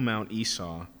rule Mount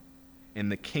Esau,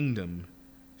 and the kingdom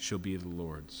shall be the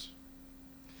Lord's.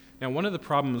 Now, one of the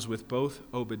problems with both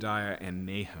Obadiah and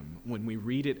Nahum, when we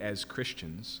read it as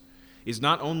Christians, is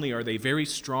not only are they very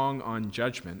strong on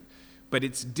judgment, but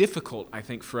it's difficult, I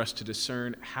think, for us to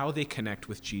discern how they connect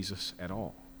with Jesus at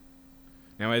all.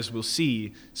 Now, as we'll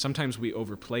see, sometimes we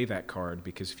overplay that card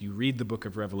because if you read the book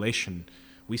of Revelation,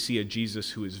 we see a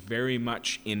Jesus who is very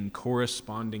much in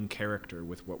corresponding character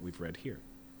with what we've read here.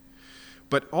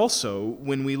 But also,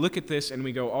 when we look at this and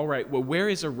we go, all right, well, where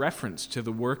is a reference to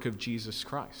the work of Jesus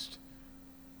Christ?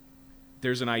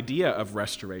 There's an idea of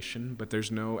restoration, but there's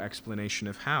no explanation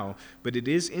of how. But it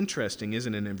is interesting,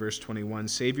 isn't it, in verse 21,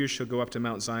 Saviors shall go up to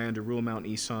Mount Zion to rule Mount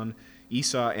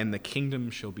Esau, and the kingdom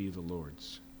shall be the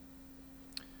Lord's.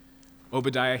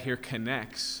 Obadiah here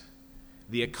connects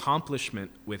the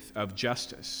accomplishment of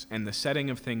justice and the setting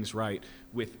of things right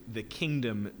with the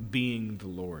kingdom being the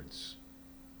Lord's.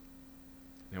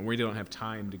 Now, we don't have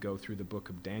time to go through the book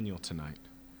of Daniel tonight.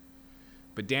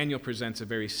 But Daniel presents a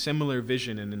very similar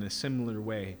vision and in a similar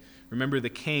way. Remember, the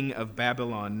king of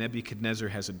Babylon, Nebuchadnezzar,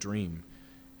 has a dream.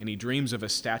 And he dreams of a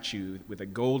statue with a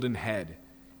golden head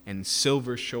and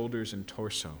silver shoulders and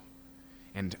torso,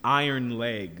 and iron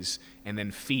legs, and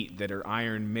then feet that are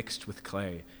iron mixed with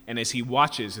clay. And as he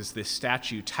watches, as this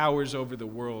statue towers over the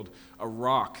world, a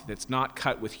rock that's not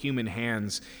cut with human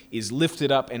hands is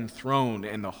lifted up and thrown,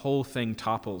 and the whole thing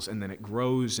topples, and then it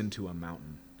grows into a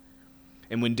mountain.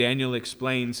 And when Daniel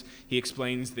explains, he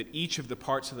explains that each of the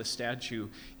parts of the statue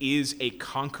is a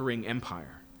conquering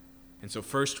empire. And so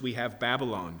first we have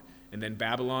Babylon, and then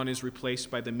Babylon is replaced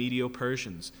by the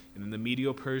Medo-Persians, and then the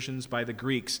Medo-Persians by the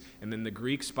Greeks, and then the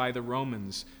Greeks by the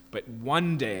Romans. But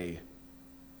one day,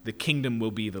 the kingdom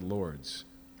will be the Lord's.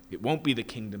 It won't be the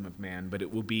kingdom of man, but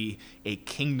it will be a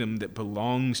kingdom that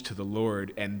belongs to the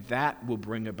Lord, and that will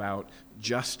bring about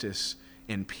justice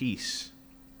and peace.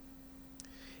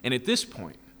 And at this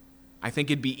point, I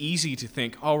think it'd be easy to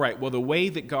think, all right, well, the way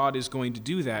that God is going to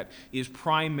do that is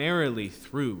primarily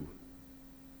through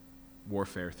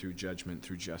warfare, through judgment,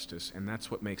 through justice. And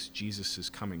that's what makes Jesus'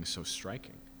 coming so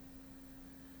striking.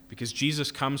 Because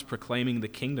Jesus comes proclaiming the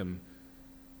kingdom,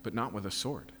 but not with a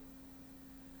sword.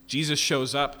 Jesus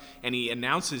shows up and he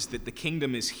announces that the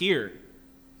kingdom is here,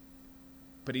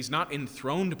 but he's not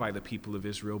enthroned by the people of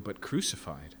Israel, but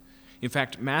crucified. In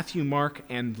fact, Matthew, Mark,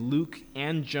 and Luke,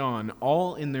 and John,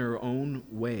 all in their own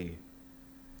way,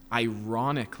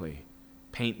 ironically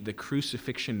paint the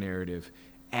crucifixion narrative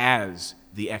as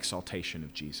the exaltation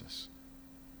of Jesus.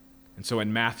 And so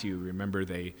in Matthew, remember,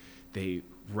 they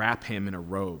wrap him in a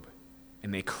robe,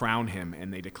 and they crown him,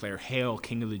 and they declare, "Hail,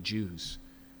 King of the Jews."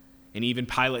 And even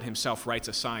Pilate himself writes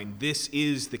a sign, "This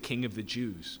is the King of the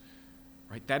Jews."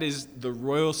 Right? That is the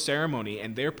royal ceremony,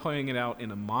 and they're playing it out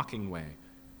in a mocking way,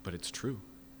 but it's true.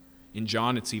 In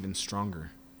John, it's even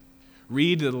stronger.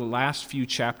 Read the last few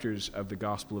chapters of the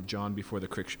Gospel of John before the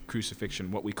crucifixion,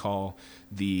 what we call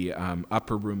the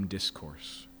upper room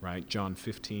discourse, right? John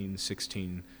 15,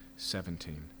 16,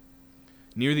 17.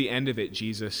 Near the end of it,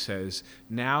 Jesus says,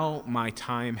 "Now my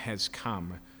time has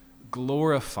come.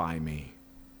 Glorify me."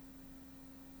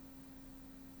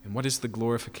 And what is the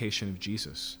glorification of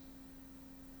Jesus?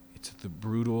 It's the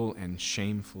brutal and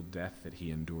shameful death that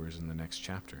he endures in the next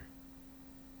chapter.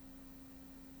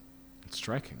 It's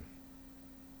striking.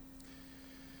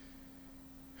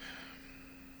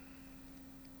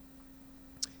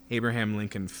 Abraham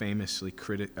Lincoln famously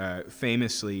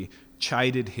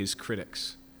chided his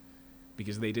critics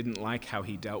because they didn't like how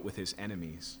he dealt with his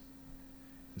enemies.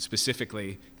 And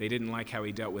specifically, they didn't like how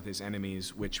he dealt with his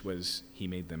enemies, which was he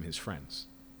made them his friends.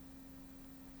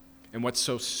 And what's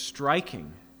so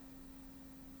striking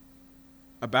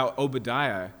about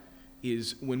Obadiah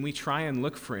is when we try and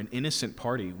look for an innocent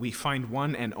party, we find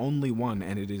one and only one,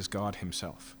 and it is God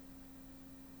himself.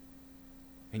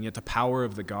 And yet the power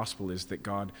of the gospel is that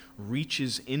God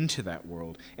reaches into that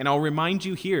world. And I'll remind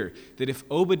you here that if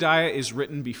Obadiah is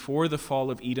written before the fall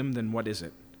of Edom, then what is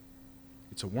it?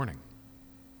 It's a warning.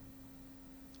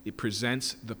 It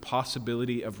presents the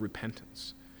possibility of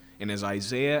repentance. And as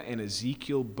Isaiah and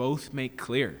Ezekiel both make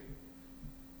clear,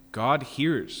 God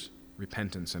hears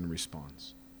repentance and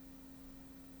responds.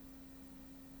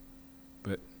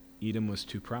 But Edom was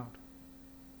too proud.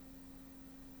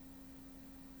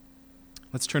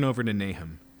 Let's turn over to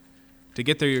Nahum. To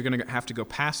get there, you're going to have to go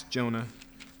past Jonah.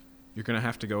 You're going to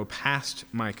have to go past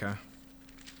Micah.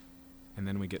 And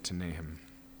then we get to Nahum.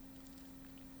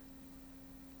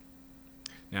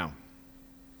 Now,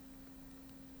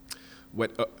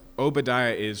 what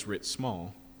Obadiah is writ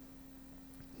small,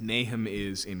 Nahum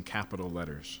is in capital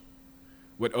letters.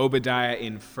 What Obadiah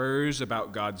infers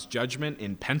about God's judgment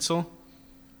in pencil,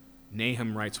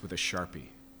 Nahum writes with a Sharpie.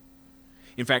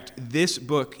 In fact, this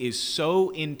book is so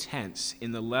intense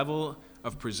in the level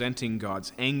of presenting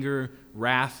God's anger,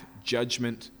 wrath,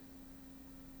 judgment,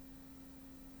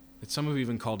 that some have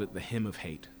even called it the hymn of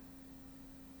hate.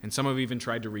 And some have even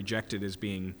tried to reject it as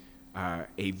being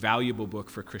a valuable book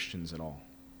for Christians at all.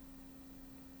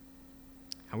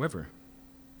 However,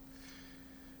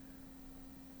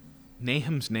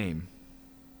 Nahum's name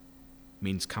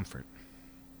means comfort.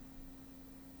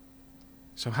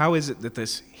 So how is it that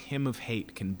this hymn of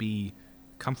hate can be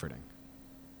comforting?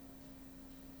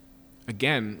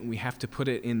 Again, we have to put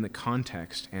it in the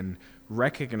context and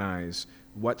recognize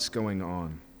what's going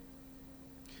on.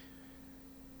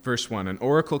 Verse 1, an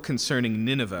oracle concerning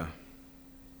Nineveh.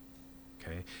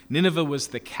 Okay. Nineveh was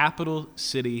the capital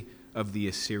city of the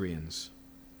Assyrians.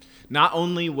 Not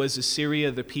only was Assyria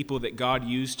the people that God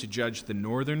used to judge the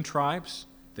northern tribes,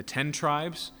 the 10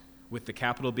 tribes, with the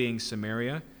capital being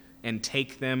Samaria, and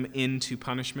take them into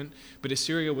punishment. But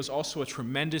Assyria was also a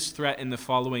tremendous threat in the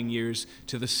following years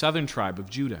to the southern tribe of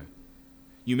Judah.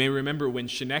 You may remember when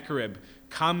Sennacherib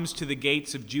comes to the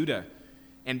gates of Judah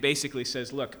and basically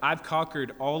says, look, I've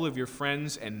conquered all of your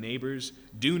friends and neighbors.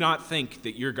 Do not think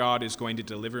that your God is going to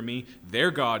deliver me. Their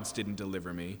gods didn't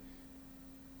deliver me.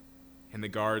 And the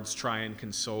guards try and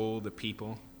console the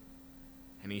people.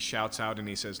 And he shouts out and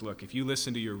he says, look, if you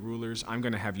listen to your rulers, I'm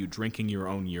going to have you drinking your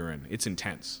own urine. It's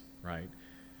intense, right?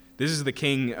 This is the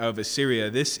king of Assyria.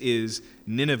 This is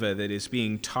Nineveh that is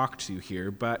being talked to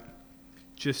here. But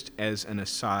just as an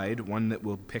aside, one that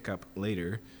we'll pick up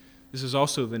later, this is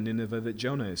also the Nineveh that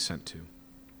Jonah is sent to.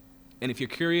 And if you're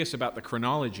curious about the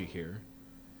chronology here,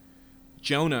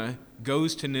 Jonah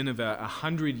goes to Nineveh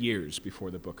 100 years before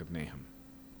the book of Nahum.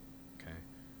 Okay?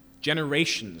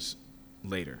 Generations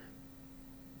later,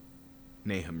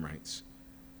 Nahum writes.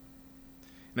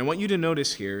 And I want you to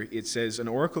notice here, it says, an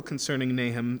oracle concerning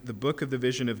Nahum, the book of the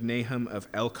vision of Nahum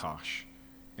of Elkosh.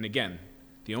 And again,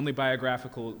 the only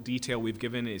biographical detail we've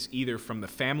given is either from the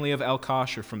family of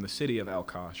Elkosh or from the city of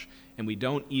Elkosh, and we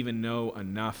don't even know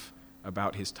enough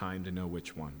about his time to know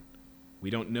which one.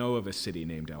 We don't know of a city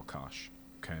named Elkosh,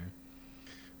 okay?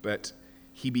 But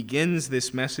he begins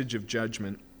this message of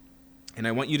judgment, and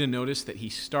I want you to notice that he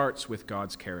starts with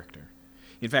God's character.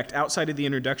 In fact, outside of the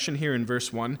introduction here in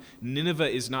verse 1, Nineveh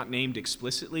is not named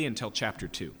explicitly until chapter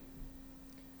 2.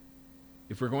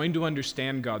 If we're going to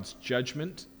understand God's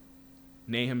judgment,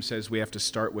 Nahum says we have to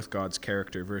start with God's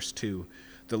character. Verse 2,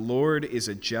 the Lord is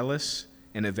a jealous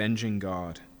and avenging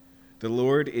God. The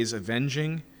Lord is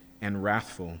avenging and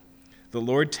wrathful. The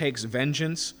Lord takes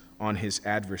vengeance on his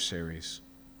adversaries.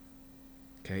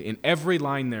 Okay, in every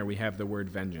line there we have the word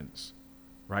vengeance,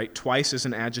 right? Twice as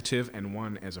an adjective and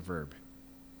one as a verb.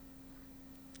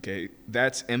 Okay,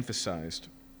 that's emphasized.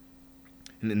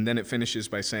 And then it finishes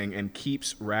by saying, and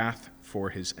keeps wrath for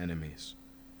his enemies.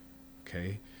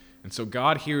 Okay? And so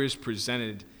God here is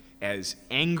presented as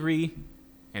angry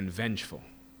and vengeful.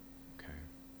 Okay.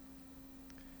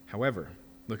 However,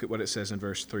 look at what it says in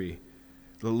verse 3.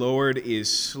 The Lord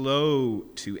is slow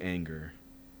to anger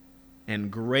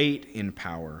and great in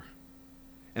power,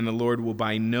 and the Lord will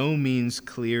by no means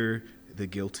clear the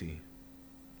guilty.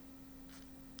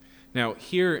 Now,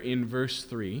 here in verse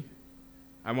 3,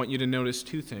 I want you to notice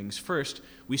two things. First,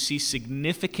 we see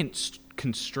significant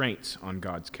constraints on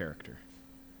God's character.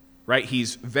 Right?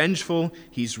 He's vengeful,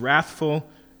 he's wrathful,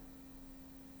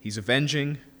 he's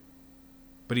avenging,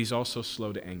 but he's also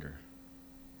slow to anger.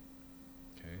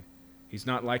 Okay? He's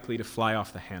not likely to fly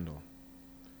off the handle.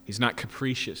 He's not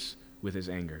capricious with his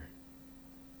anger.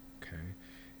 Okay?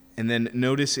 And then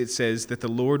notice it says that the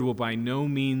Lord will by no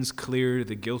means clear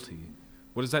the guilty.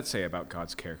 What does that say about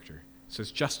God's character? It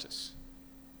says justice.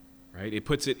 Right? It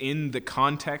puts it in the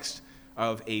context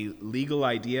of a legal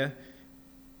idea.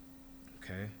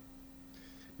 Okay?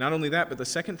 Not only that, but the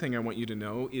second thing I want you to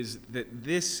know is that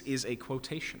this is a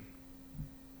quotation.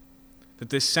 That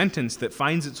this sentence that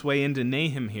finds its way into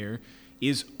Nahum here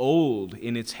is old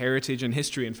in its heritage and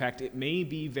history. In fact, it may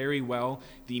be very well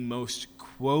the most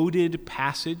quoted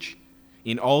passage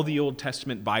in all the Old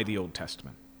Testament by the Old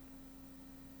Testament.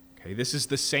 Okay, this is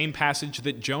the same passage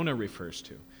that Jonah refers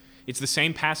to. It's the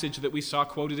same passage that we saw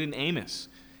quoted in Amos.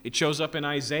 It shows up in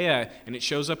Isaiah, and it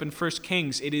shows up in 1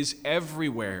 Kings. It is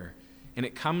everywhere. And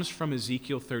it comes from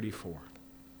Ezekiel 34.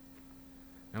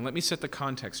 Now let me set the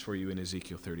context for you in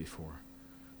Ezekiel 34.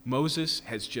 Moses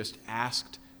has just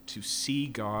asked to see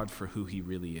God for who he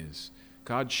really is.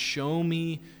 God, show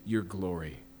me your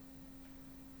glory.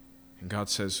 And God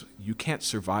says, you can't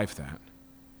survive that,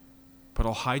 but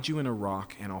I'll hide you in a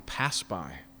rock and I'll pass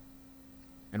by.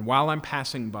 And while I'm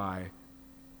passing by,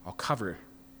 I'll cover,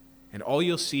 and all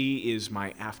you'll see is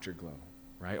my afterglow,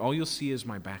 right? All you'll see is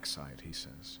my backside, he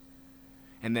says.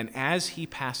 And then as he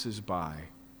passes by,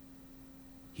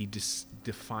 he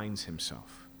defines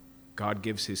himself. God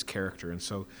gives his character. And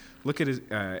so look at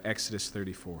Exodus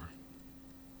 34.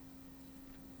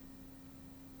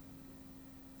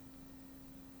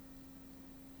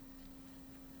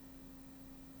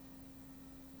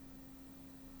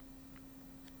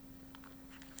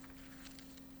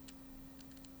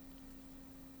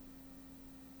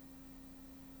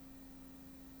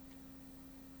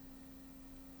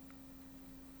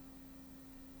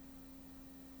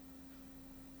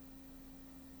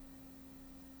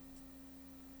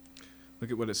 Look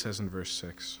at what it says in verse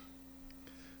 6.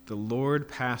 The Lord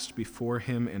passed before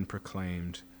him and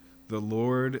proclaimed, the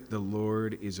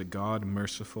Lord is a God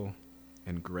merciful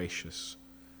and gracious,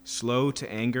 slow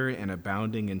to anger and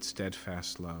abounding in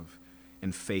steadfast love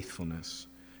and faithfulness,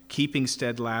 keeping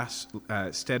steadfast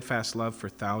love for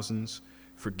thousands,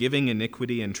 forgiving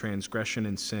iniquity and transgression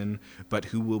and sin, but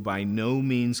who will by no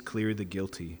means clear the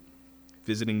guilty,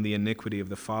 visiting the iniquity of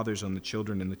the fathers on the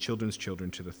children and the children's children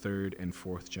to the third and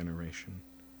fourth generation.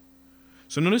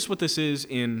 So notice what this is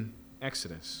in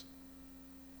Exodus.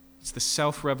 It's the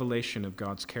self-revelation of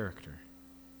God's character.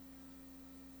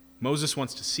 Moses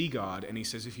wants to see God, and he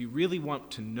says, if you really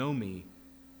want to know me,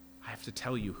 I have to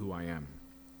tell you who I am.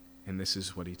 And this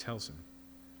is what he tells him.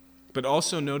 But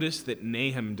also notice that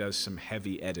Nahum does some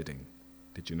heavy editing.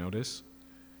 Did you notice?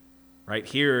 Right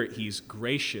here, he's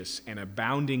gracious and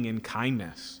abounding in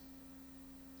kindness.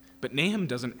 But Nahum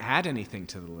doesn't add anything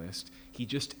to the list. He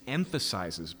just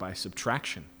emphasizes by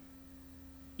subtraction.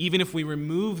 Even if we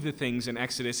remove the things in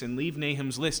Exodus and leave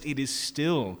Nahum's list, it is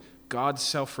still God's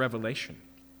self-revelation.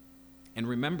 And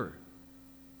remember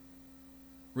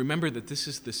that this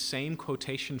is the same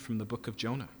quotation from the book of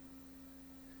Jonah.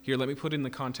 Here, let me put it in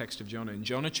the context of Jonah. In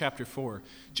Jonah chapter 4,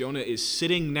 Jonah is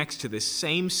sitting next to this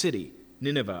same city,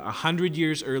 Nineveh, 100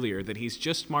 years earlier, that he's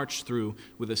just marched through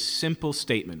with a simple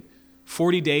statement,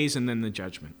 40 days and then the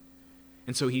judgment.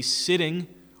 And so he's sitting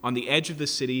on the edge of the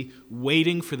city,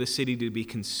 waiting for the city to be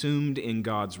consumed in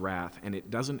God's wrath, and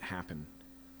it doesn't happen.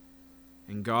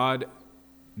 And God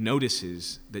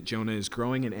notices that Jonah is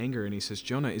growing in anger, and he says,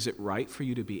 Jonah, is it right for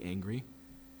you to be angry?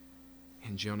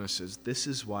 And Jonah says, this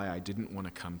is why I didn't want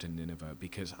to come to Nineveh,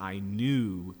 because I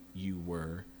knew you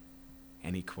were,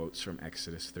 and he quotes from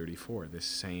Exodus 34, this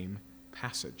same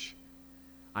passage.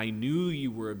 I knew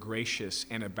you were gracious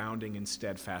and abounding in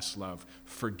steadfast love,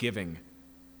 forgiving.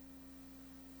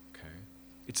 Okay,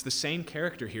 it's the same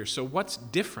character here. So what's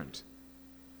different?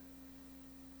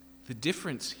 The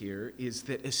difference here is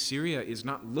that Assyria is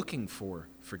not looking for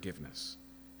forgiveness.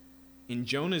 In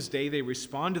Jonah's day, they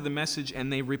respond to the message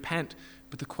and they repent.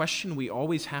 But the question we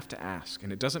always have to ask,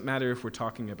 and it doesn't matter if we're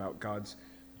talking about God's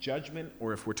judgment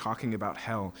or if we're talking about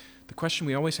hell, the question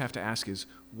we always have to ask is,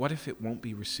 what if it won't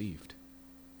be received?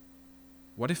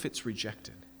 What if it's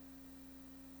rejected?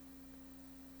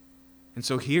 And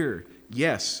so here,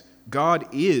 yes, God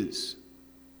is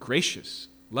gracious,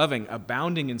 loving,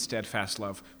 abounding in steadfast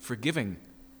love, forgiving.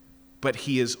 But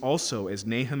he is also, as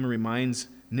Nahum reminds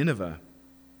Nineveh,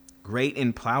 great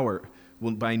in power,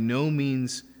 will by no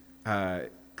means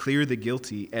clear the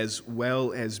guilty, as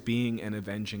well as being an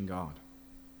avenging God.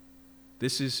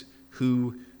 This is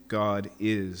who God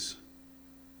is.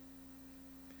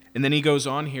 And then he goes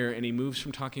on here and he moves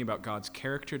from talking about God's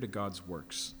character to God's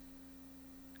works.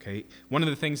 Okay? One of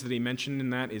the things that he mentioned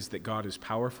in that is that God is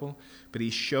powerful, but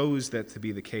he shows that to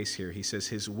be the case here. He says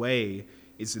his way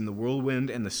is in the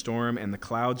whirlwind and the storm, and the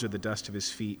clouds are the dust of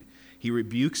his feet. He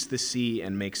rebukes the sea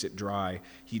and makes it dry.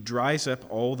 He dries up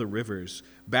all the rivers.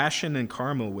 Bashan and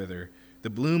Carmel wither.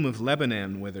 The bloom of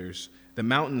Lebanon withers. The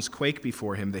mountains quake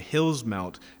before him. The hills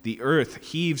melt. The earth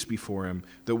heaves before him.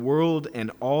 The world and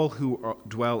all who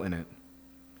dwell in it.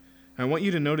 I want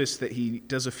you to notice that he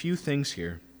does a few things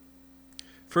here.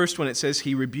 First, when it says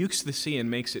he rebukes the sea and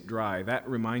makes it dry, that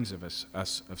reminds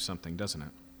us of something, doesn't it?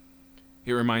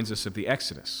 It reminds us of the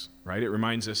Exodus, right? It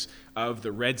reminds us of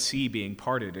the Red Sea being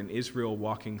parted and Israel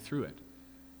walking through it.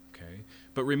 Okay?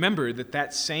 But remember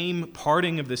that same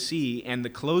parting of the sea and the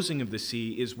closing of the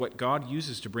sea is what God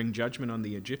uses to bring judgment on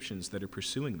the Egyptians that are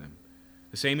pursuing them.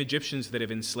 The same Egyptians that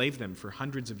have enslaved them for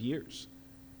hundreds of years.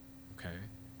 Okay?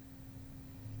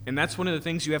 And that's one of the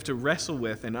things you have to wrestle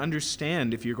with and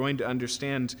understand if you're going to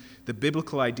understand the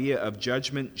biblical idea of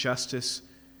judgment, justice,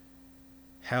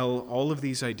 hell, all of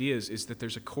these ideas, is that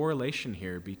there's a correlation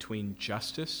here between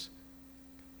justice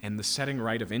and the setting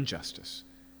right of injustice.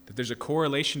 That there's a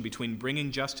correlation between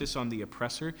bringing justice on the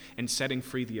oppressor and setting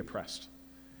free the oppressed.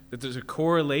 That there's a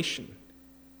correlation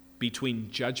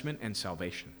between judgment and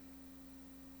salvation.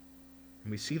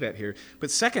 And we see that here.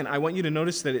 But second, I want you to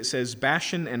notice that it says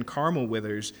Bashan and Carmel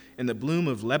withers and the bloom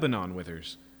of Lebanon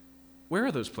withers. Where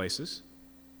are those places?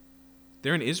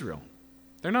 They're in Israel.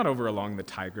 They're not over along the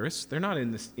Tigris. They're not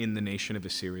in the nation of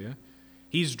Assyria.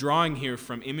 He's drawing here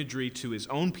from imagery to his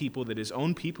own people that his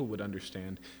own people would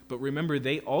understand. But remember,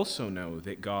 they also know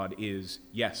that God is,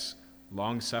 yes,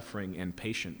 long-suffering and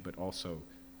patient, but also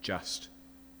just.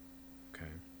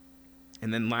 Okay.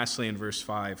 And then lastly, in verse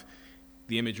 5,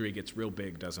 the imagery gets real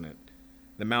big, doesn't it?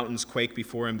 The mountains quake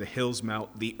before him, the hills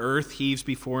melt, the earth heaves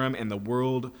before him, and the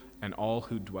world and all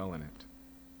who dwell in it.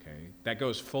 Okay. That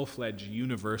goes full-fledged,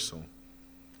 universal.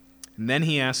 And then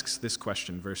he asks this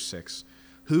question, verse 6.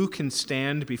 Who can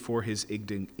stand before his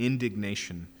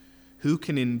indignation? Who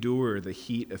can endure the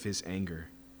heat of his anger?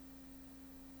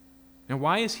 Now,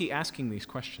 why is he asking these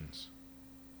questions?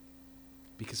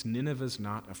 Because Nineveh's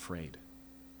not afraid.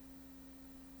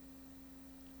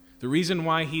 The reason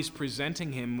why he's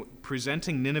presenting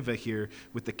Nineveh here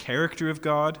with the character of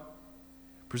God,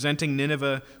 presenting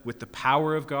Nineveh with the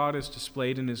power of God as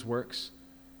displayed in his works,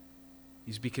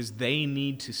 is because they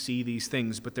need to see these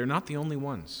things, but they're not the only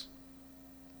ones.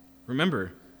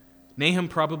 Remember, Nahum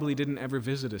probably didn't ever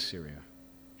visit Assyria.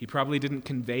 He probably didn't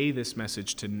convey this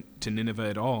message to Nineveh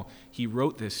at all. He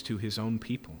wrote this to his own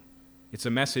people. It's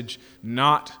a message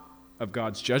not of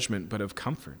God's judgment, but of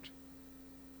comfort.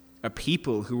 A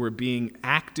people who were being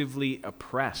actively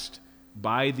oppressed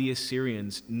by the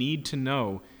Assyrians need to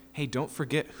know, hey, don't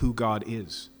forget who God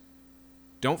is.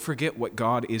 Don't forget what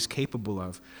God is capable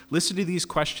of. Listen to these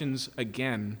questions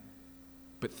again,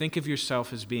 but think of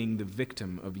yourself as being the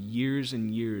victim of years and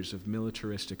years of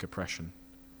militaristic oppression.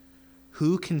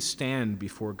 Who can stand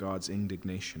before God's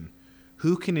indignation?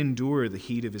 Who can endure the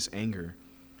heat of his anger?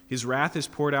 His wrath is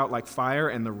poured out like fire,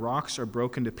 and the rocks are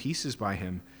broken to pieces by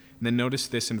him. And then notice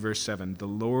this in verse 7. The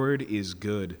Lord is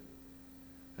good,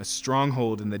 a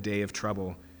stronghold in the day of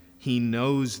trouble. He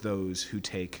knows those who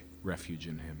take refuge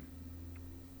in him.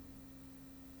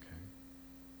 Okay.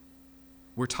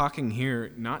 We're talking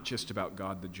here not just about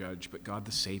God the judge, but God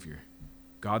the Savior,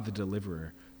 God the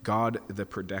deliverer, God the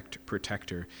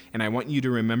protector. And I want you to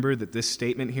remember that this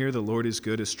statement here, the Lord is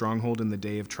good, a stronghold in the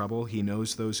day of trouble. He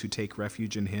knows those who take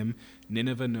refuge in him.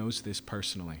 Nineveh knows this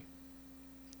personally.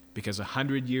 Because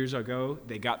 100 years ago,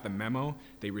 they got the memo,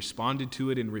 they responded to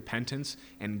it in repentance,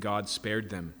 and God spared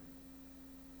them.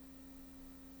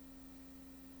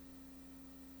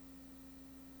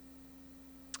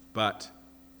 But,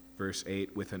 verse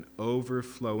 8, with an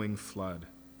overflowing flood,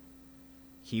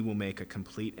 he will make a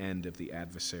complete end of the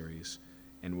adversaries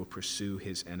and will pursue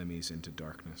his enemies into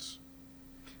darkness.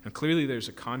 Now, clearly there's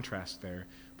a contrast there,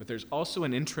 but there's also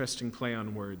an interesting play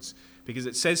on words, because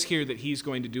it says here that he's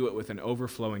going to do it with an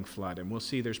overflowing flood, and we'll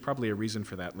see there's probably a reason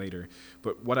for that later.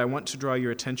 But what I want to draw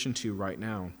your attention to right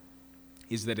now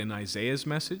is that in Isaiah's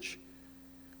message,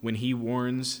 when he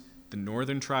warns the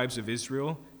northern tribes of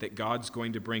Israel that God's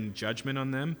going to bring judgment on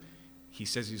them, he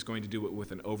says he's going to do it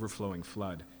with an overflowing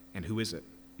flood. And who is it?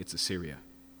 It's Assyria.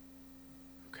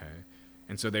 Okay?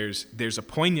 And so there's a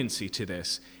poignancy to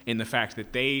this in the fact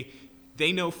that they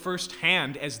know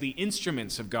firsthand as the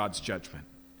instruments of God's judgment,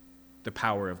 the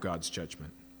power of God's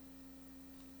judgment.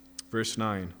 Verse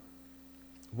 9,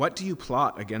 what do you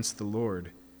plot against the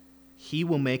Lord? He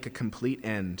will make a complete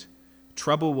end.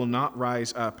 Trouble will not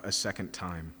rise up a second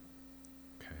time.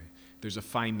 There's a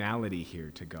finality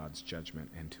here to God's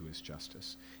judgment and to his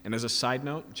justice. And as a side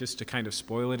note, just to kind of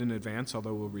spoil it in advance,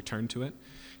 although we'll return to it,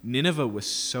 Nineveh was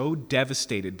so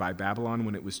devastated by Babylon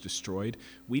when it was destroyed,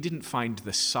 we didn't find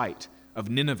the site of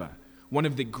Nineveh, one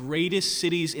of the greatest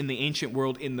cities in the ancient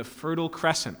world in the Fertile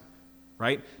Crescent,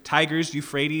 right? Tigris,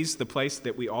 Euphrates, the place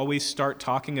that we always start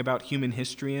talking about human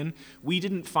history in. We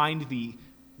didn't find the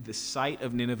site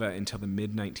of Nineveh until the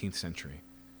mid-19th century.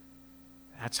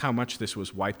 That's how much this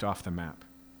was wiped off the map.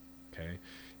 Okay?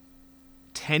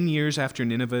 10 years after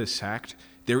Nineveh is sacked,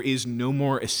 there is no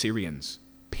more Assyrians,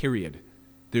 period.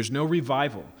 There's no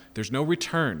revival. There's no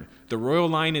return. The royal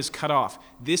line is cut off.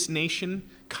 This nation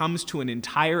comes to an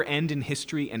entire end in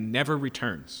history and never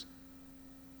returns.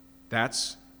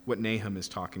 That's what Nahum is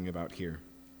talking about here.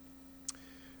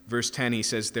 Verse 10, he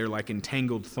says, they're like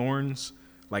entangled thorns,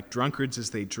 like drunkards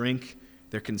as they drink.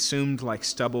 They're consumed like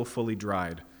stubble fully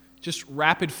dried. Just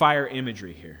rapid-fire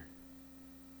imagery here.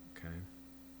 Okay.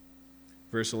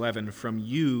 Verse 11, from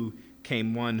you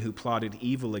came one who plotted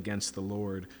evil against the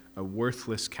Lord, a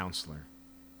worthless counselor.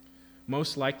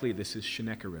 Most likely this is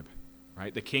Sennacherib,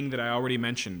 right? The king that I already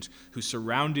mentioned, who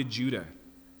surrounded Judah,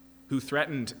 who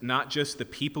threatened not just the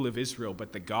people of Israel,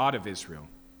 but the God of Israel.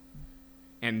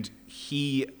 And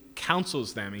he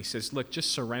counsels them. He says, look,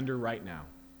 just surrender right now.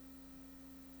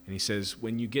 And he says,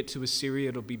 when you get to Assyria,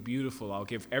 it'll be beautiful. I'll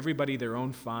give everybody their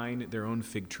own vine, their own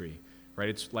fig tree. Right?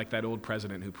 It's like that old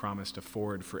president who promised a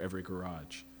Ford for every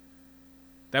garage.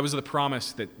 That was the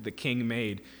promise that the king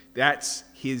made. That's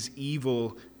his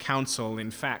evil counsel.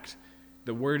 In fact,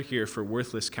 the word here for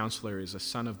worthless counselor is a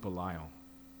son of Belial.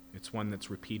 It's one that's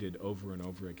repeated over and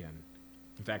over again.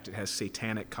 In fact, it has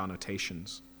satanic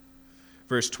connotations.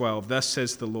 Verse 12, thus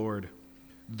says the Lord,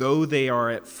 though they are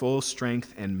at full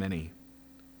strength and many,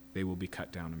 they will be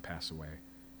cut down and pass away.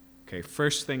 Okay,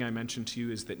 first thing I mentioned to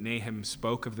you is that Nahum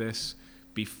spoke of this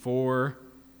before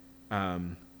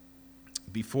the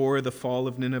fall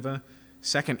of Nineveh.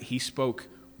 Second, he spoke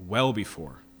well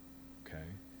before. Okay,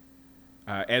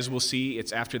 as we'll see,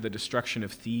 it's after the destruction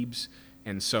of Thebes,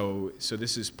 and so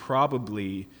this is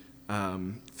probably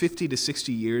 50 to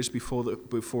 60 years before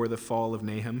the fall of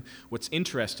Nahum. What's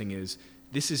interesting is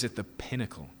this is at the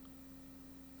pinnacle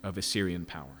of Assyrian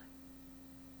power.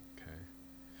 Okay.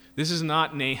 This is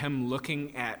not Nahum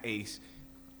looking at a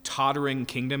tottering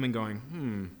kingdom and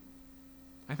going,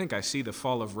 I think I see the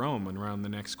fall of Rome around the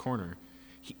next corner.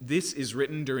 This is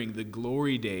written during the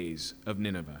glory days of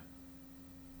Nineveh.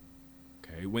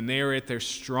 Okay, when they are at their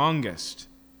strongest,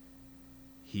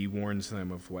 he warns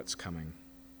them of what's coming.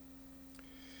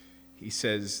 He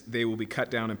says, they will be cut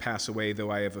down and pass away,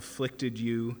 though I have afflicted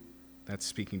you. That's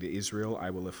speaking to Israel. I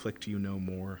will afflict you no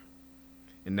more.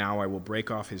 And now I will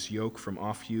break off his yoke from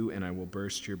off you, and I will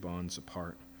burst your bonds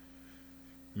apart.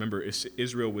 Remember,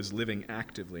 Israel was living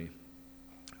actively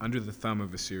under the thumb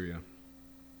of Assyria.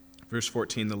 Verse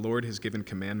 14, the Lord has given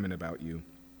commandment about you.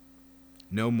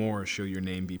 No more shall your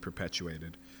name be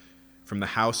perpetuated. From the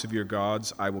house of your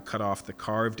gods I will cut off the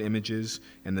carved images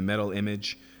and the metal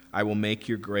image. I will make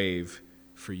your grave,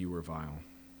 for you are vile.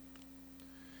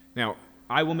 Now,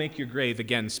 I will make your grave,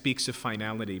 again, speaks of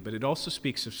finality, but it also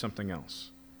speaks of something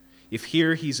else. If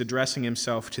here he's addressing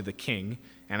himself to the king,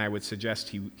 and I would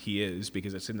suggest he is,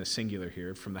 because it's in the singular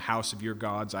here, from the house of your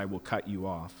gods I will cut you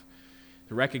off,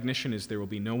 the recognition is there will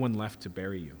be no one left to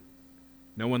bury you,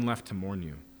 no one left to mourn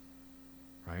you,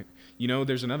 right? You know,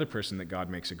 there's another person that God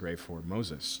makes a grave for,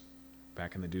 Moses,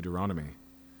 back in the Deuteronomy.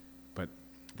 But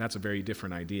that's a very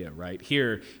different idea, right?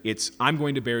 Here, it's, I'm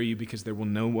going to bury you because there will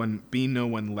be no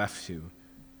one left to,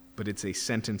 but it's a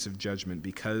sentence of judgment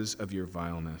because of your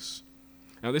vileness.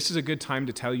 Now, this is a good time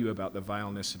to tell you about the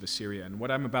vileness of Assyria, and what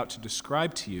I'm about to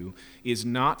describe to you is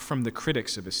not from the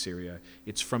critics of Assyria,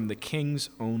 it's from the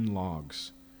king's own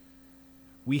logs.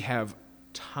 We have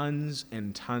tons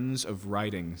and tons of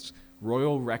writings,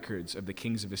 royal records of the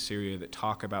kings of Assyria that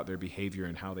talk about their behavior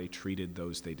and how they treated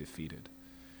those they defeated.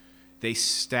 They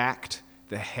stacked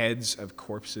the heads of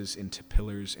corpses into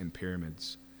pillars and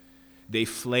pyramids. They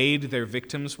flayed their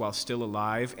victims while still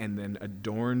alive and then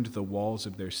adorned the walls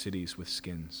of their cities with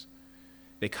skins.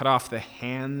 They cut off the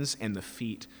hands and the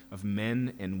feet of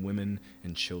men and women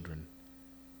and children.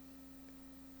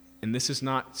 And this is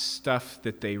not stuff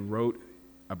that they wrote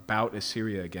about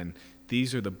Assyria again.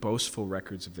 These are the boastful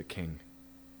records of the king.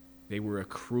 They were a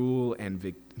cruel and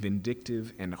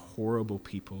vindictive and horrible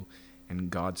people, and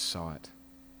God saw it,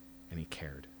 and he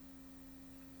cared.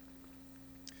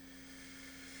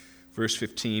 Verse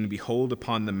 15, behold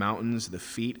upon the mountains the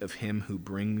feet of him who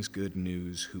brings good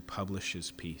news, who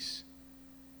publishes peace.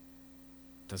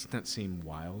 Doesn't that seem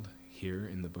wild here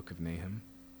in the book of Nahum?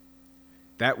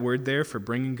 That word there for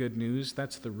bringing good news,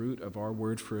 that's the root of our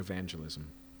word for evangelism,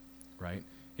 right?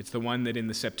 It's the one that in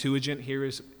the Septuagint here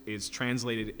is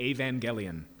translated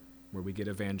evangelion, where we get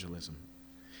evangelism.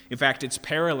 In fact, it's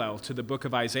parallel to the book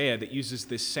of Isaiah that uses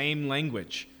this same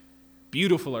language.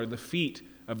 Beautiful are the feet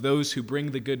of those who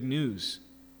bring the good news,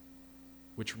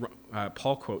 which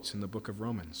Paul quotes in the book of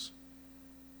Romans.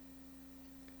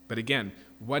 But again,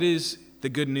 what is the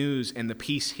good news and the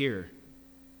peace here?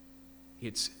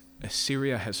 It's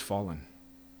Assyria has fallen.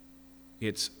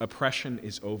 Its oppression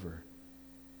is over.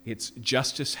 Its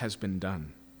justice has been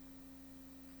done.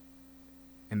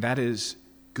 And that is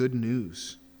good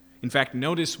news. In fact,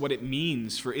 notice what it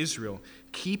means for Israel.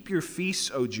 Keep your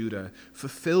feasts, O Judah.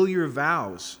 Fulfill your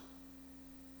vows.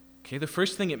 Okay, the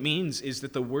first thing it means is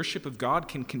that the worship of God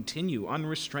can continue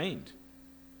unrestrained.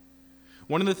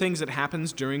 One of the things that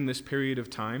happens during this period of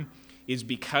time is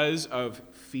because of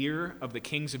fear of the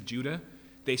kings of Judah,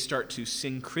 they start to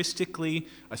syncretistically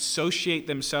associate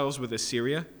themselves with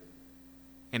Assyria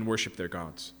and worship their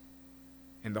gods.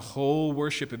 And the whole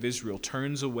worship of Israel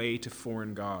turns away to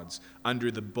foreign gods under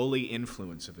the bully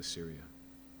influence of Assyria.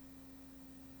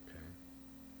 Okay.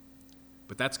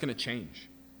 But that's going to change.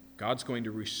 God's going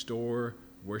to restore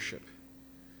worship.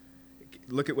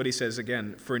 Look at what he says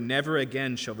again. For never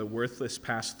again shall the worthless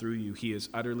pass through you. He is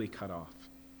utterly cut off.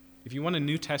 If you want a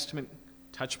New Testament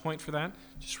touch point for that,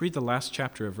 just read the last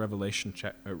chapter of Revelation,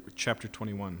 chapter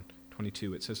 21,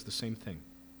 22. It says the same thing.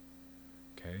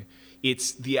 Okay?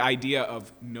 It's the idea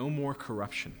of no more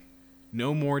corruption,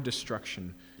 no more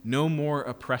destruction, no more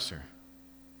oppressor,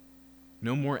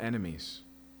 no more enemies.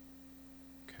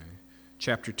 Okay?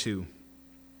 Chapter 2.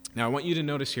 Now, I want you to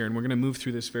notice here, and we're going to move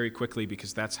through this very quickly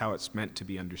because that's how it's meant to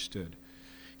be understood.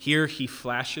 Here he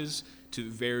flashes to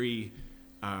very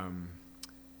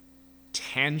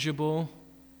tangible,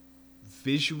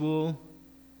 visual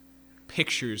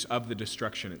pictures of the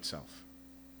destruction itself.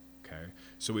 Okay?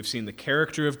 So we've seen the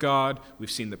character of God, we've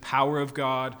seen the power of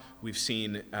God, we've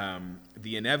seen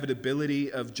the inevitability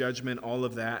of judgment, all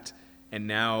of that, and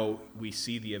now we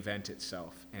see the event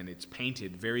itself, and it's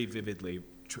painted very vividly.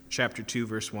 Chapter 2,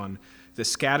 verse 1, the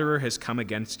scatterer has come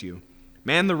against you.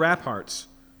 Man the ramparts,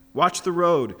 Watch the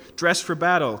road, dress for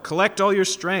battle, collect all your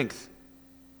strength.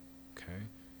 Okay?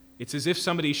 It's as if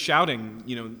somebody's shouting,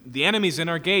 the enemy's in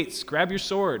our gates, grab your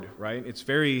sword, right? It's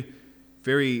very,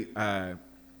 very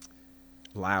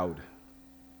loud.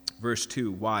 Verse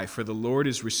 2, why? For the Lord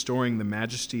is restoring the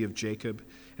majesty of Jacob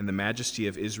and the majesty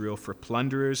of Israel, for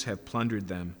plunderers have plundered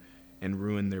them and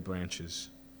ruined their branches.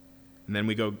 And then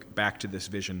we go back to this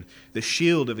vision. The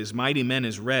shield of his mighty men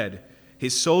is red.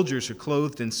 His soldiers are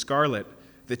clothed in scarlet.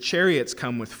 The chariots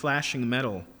come with flashing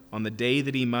metal. On the day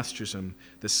that he musters them,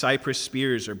 the cypress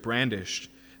spears are brandished.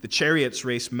 The chariots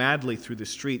race madly through the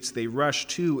streets. They rush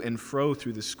to and fro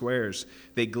through the squares.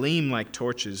 They gleam like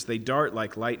torches. They dart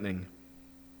like lightning.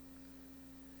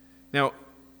 Now,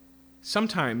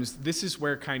 sometimes this is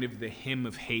where kind of the hymn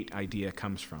of hate idea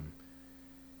comes from.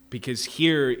 Because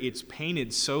here it's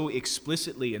painted so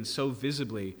explicitly and so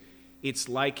visibly, it's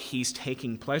like he's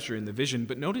taking pleasure in the vision.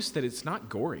 But notice that it's not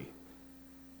gory,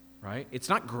 right? It's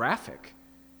not graphic,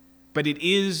 but it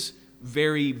is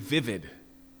very vivid.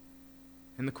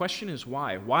 And the question is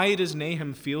why? Why does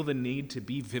Nahum feel the need to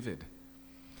be vivid?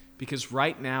 Because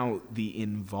right now, the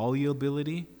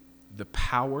inviolability, the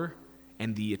power,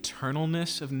 and the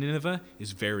eternalness of Nineveh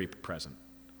is very present.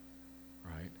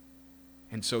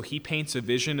 And so he paints a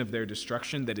vision of their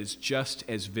destruction that is just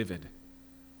as vivid.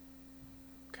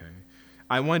 Okay.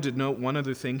 I wanted to note one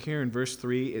other thing here. In verse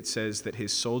 3, it says that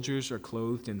his soldiers are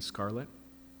clothed in scarlet.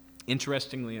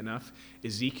 Interestingly enough,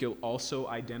 Ezekiel also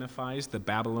identifies the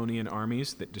Babylonian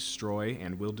armies that destroy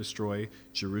and will destroy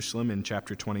Jerusalem in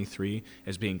chapter 23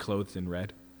 as being clothed in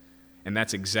red. And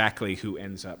that's exactly who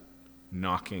ends up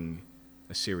knocking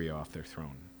Assyria off their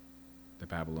throne, the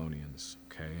Babylonians.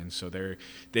 Okay, and so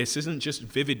this isn't just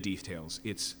vivid details,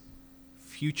 it's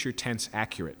future tense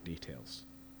accurate details.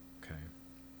 Okay.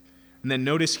 And then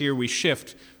notice here we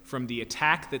shift from the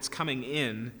attack that's coming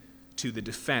in to the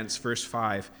defense, verse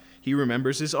 5. He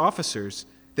remembers his officers.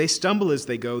 They stumble as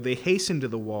they go, they hasten to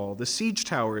the wall. The siege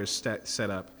tower is set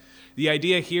up. The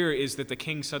idea here is that the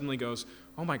king suddenly goes,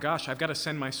 oh my gosh, I've got to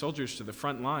send my soldiers to the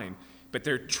front line. But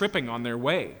they're tripping on their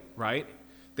way, right?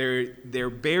 They're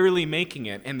barely making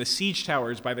it, and the siege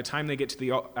towers, by the time they get to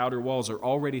the outer walls, are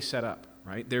already set up,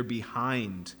 right? They're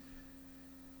behind.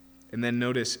 And then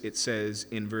notice it says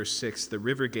in verse 6, the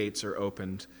river gates are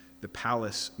opened, the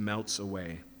palace melts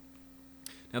away.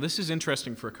 Now this is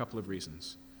interesting for a couple of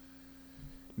reasons.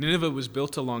 Nineveh was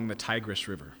built along the Tigris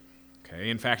River.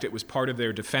 Okay? In fact, it was part of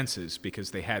their defenses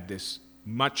because they had this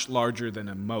much larger than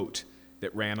a moat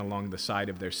that ran along the side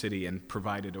of their city and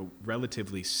provided a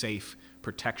relatively safe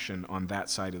protection on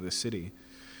that side of the city.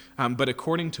 But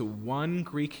according to one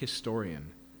Greek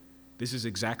historian, this is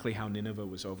exactly how Nineveh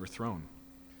was overthrown.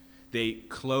 They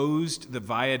closed the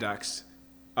viaducts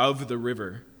of the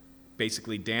river,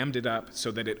 basically dammed it up so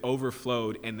that it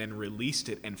overflowed, and then released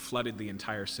it and flooded the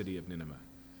entire city of Nineveh,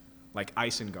 like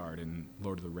Isengard in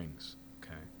Lord of the Rings.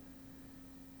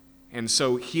 And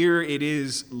so here it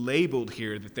is labeled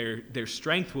here that their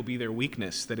strength will be their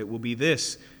weakness, that it will be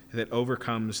this that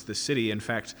overcomes the city. In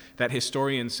fact, that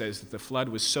historian says that the flood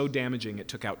was so damaging it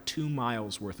took out 2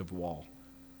 miles worth of wall,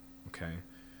 okay,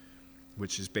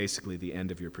 which is basically the end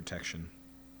of your protection.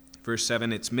 Verse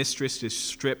 7, its mistress is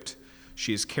stripped.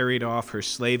 She is carried off, her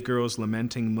slave girls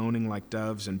lamenting, moaning like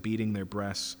doves and beating their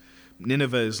breasts.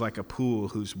 Nineveh is like a pool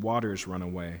whose waters run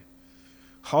away.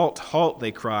 Halt, halt,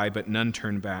 they cry, but none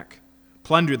turn back.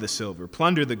 Plunder the silver,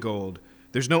 plunder the gold.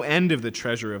 There's no end of the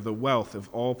treasure of the wealth of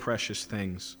all precious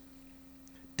things.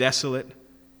 Desolate,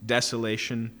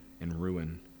 desolation, and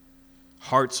ruin.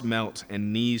 Hearts melt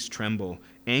and knees tremble.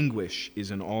 Anguish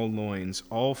is in all loins.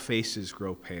 All faces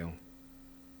grow pale.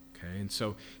 Okay, and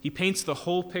so he paints the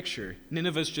whole picture.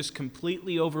 Nineveh's just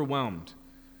completely overwhelmed.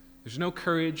 There's no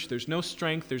courage, there's no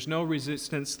strength, there's no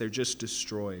resistance. They're just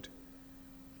destroyed.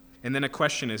 And then a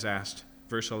question is asked,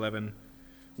 verse 11,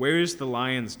 where is the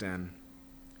lion's den,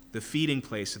 the feeding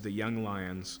place of the young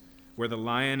lions, where the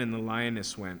lion and the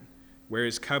lioness went, where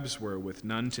his cubs were with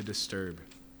none to disturb?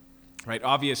 Right,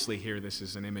 obviously here this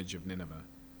is an image of Nineveh.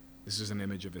 This is an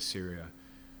image of Assyria.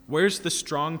 Where's the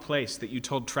strong place that you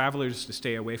told travelers to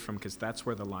stay away from, because that's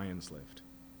where the lions lived?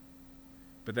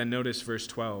 But then notice verse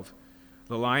 12,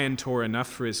 the lion tore enough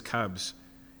for his cubs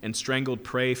and strangled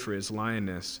prey for his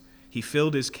lioness. He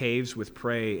filled his caves with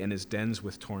prey and his dens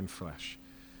with torn flesh.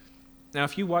 Now,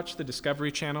 if you watch the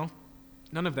Discovery Channel,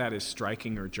 none of that is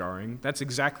striking or jarring. That's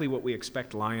exactly what we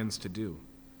expect lions to do.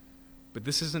 But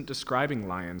this isn't describing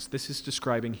lions. This is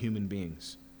describing human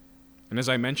beings. And as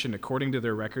I mentioned, according to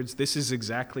their records, this is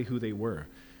exactly who they were.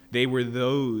 They were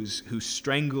those who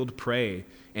strangled prey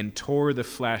and tore the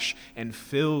flesh and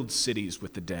filled cities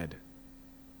with the dead.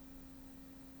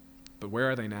 But where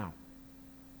are they now?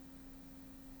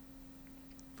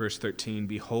 Verse 13,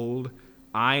 behold,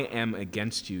 I am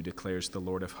against you, declares the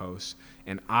Lord of hosts,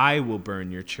 and I will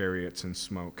burn your chariots in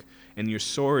smoke, and the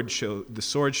sword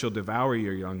shall devour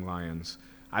your young lions.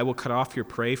 I will cut off your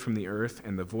prey from the earth,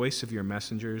 and the voice of your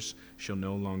messengers shall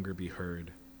no longer be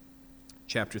heard.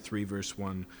 Chapter 3, verse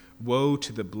 1, woe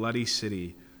to the bloody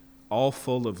city, all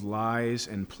full of lies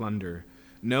and plunder,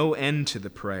 no end to the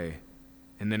prey.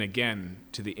 And then again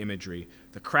to the imagery,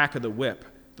 the crack of the whip,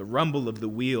 the rumble of the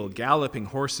wheel, galloping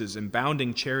horses and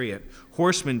bounding chariot,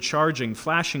 horsemen charging,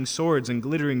 flashing swords and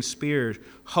glittering spears,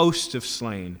 hosts of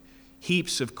slain,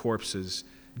 heaps of corpses,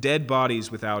 dead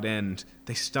bodies without end.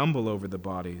 They stumble over the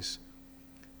bodies.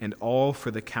 And all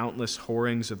for the countless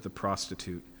whorings of the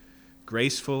prostitute,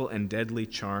 graceful and deadly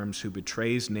charms, who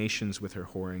betrays nations with her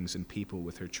whorings and people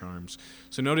with her charms.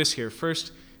 So notice here,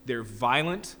 first, they're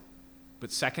violent,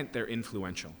 but second, they're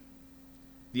influential.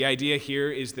 The idea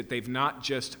here is that they've not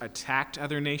just attacked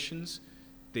other nations,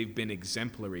 they've been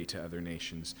exemplary to other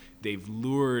nations. They've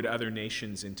lured other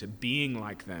nations into being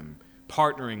like them,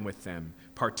 partnering with them,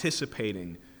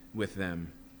 participating with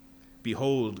them.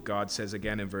 Behold, God says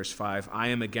again in verse 5, I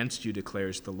am against you,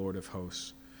 declares the Lord of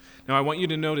hosts. Now I want you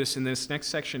to notice in this next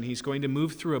section, he's going to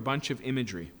move through a bunch of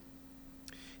imagery.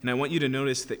 And I want you to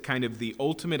notice that kind of the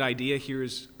ultimate idea here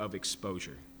is of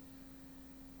exposure.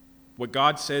 What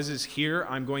God says is, here,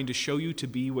 I'm going to show you to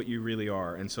be what you really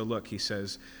are. And so look, he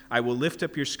says, I will lift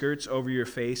up your skirts over your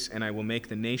face, and I will make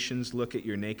the nations look at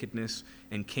your nakedness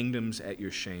and kingdoms at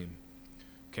your shame.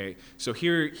 Okay, so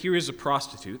here is a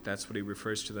prostitute. That's what he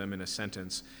refers to them in a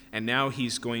sentence. And now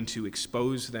he's going to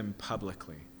expose them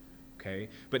publicly. Okay,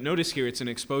 but notice here it's an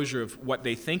exposure of what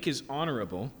they think is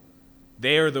honorable.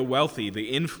 They are the wealthy,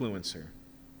 the influencer,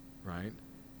 right?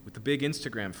 With the big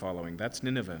Instagram following. That's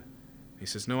Nineveh. He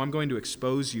says, no, I'm going to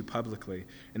expose you publicly.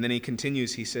 And then he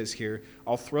continues, he says here,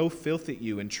 I'll throw filth at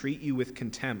you and treat you with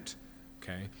contempt.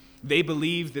 Okay? They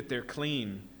believe that they're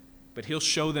clean, but he'll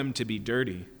show them to be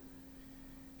dirty.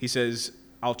 He says,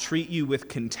 I'll treat you with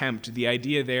contempt. The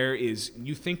idea there is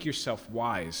you think yourself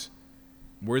wise,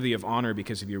 worthy of honor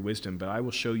because of your wisdom, but I will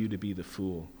show you to be the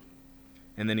fool.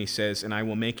 And then he says, and I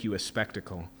will make you a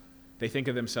spectacle. They think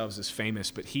of themselves as famous,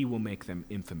 but he will make them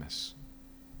infamous.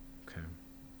 Okay.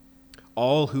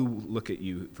 All who look at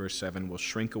you, verse 7, will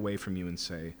shrink away from you and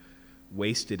say,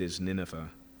 wasted is Nineveh.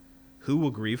 Who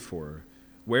will grieve for her?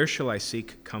 Where shall I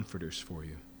seek comforters for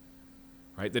you?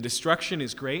 Right? The destruction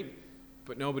is great,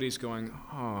 but nobody's going,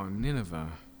 oh,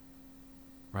 Nineveh.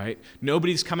 Right?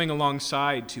 Nobody's coming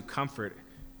alongside to comfort.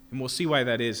 And we'll see why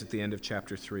that is at the end of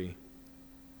chapter 3.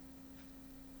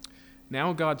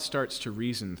 Now God starts to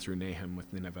reason through Nahum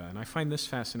with Nineveh, and I find this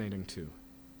fascinating too.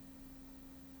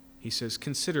 He says,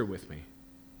 consider with me.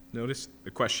 Notice the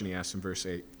question he asks in verse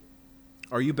 8.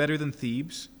 Are you better than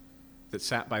Thebes that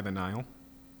sat by the Nile?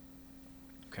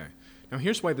 Okay. Now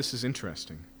here's why this is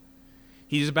interesting.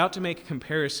 He's about to make a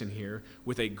comparison here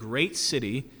with a great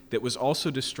city that was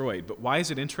also destroyed. But why is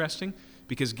it interesting?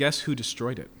 Because guess who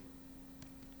destroyed it?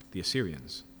 The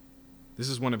Assyrians. This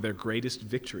is one of their greatest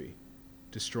victory,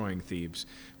 destroying Thebes.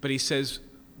 But he says,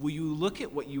 will you look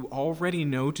at what you already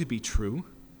know to be true?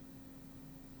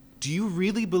 Do you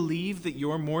really believe that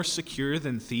you're more secure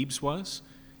than Thebes was?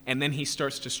 And then he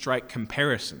starts to strike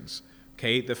comparisons.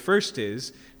 Okay, the first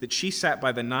is that she sat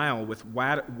by the Nile with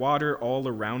water all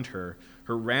around her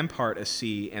rampart a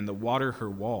sea, and the water her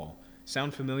wall.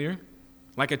 Sound familiar?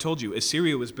 Like I told you,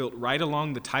 Assyria was built right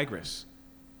along the Tigris,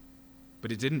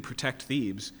 but it didn't protect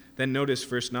Thebes. Then notice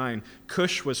verse 9,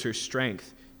 Cush was her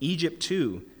strength, Egypt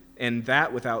too, and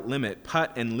that without limit.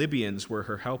 Put and Libyans were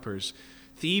her helpers.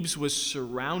 Thebes was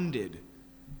surrounded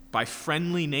by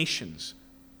friendly nations,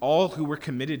 all who were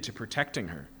committed to protecting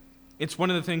her. It's one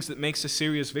of the things that makes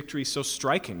Assyria's victory so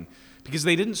striking, because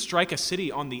they didn't strike a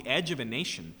city on the edge of a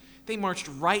nation. They marched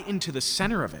right into the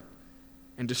center of it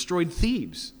and destroyed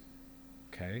Thebes.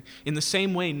 Okay? In the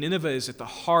same way, Nineveh is at the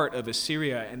heart of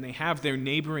Assyria, and they have their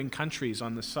neighboring countries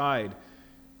on the side,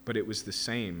 but it was the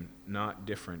same, not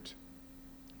different.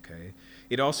 Okay?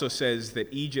 It also says that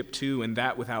Egypt too, and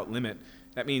that without limit.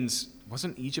 That means,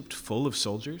 wasn't Egypt full of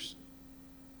soldiers?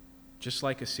 Just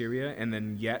like Assyria, and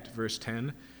then yet, verse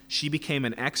 10, she became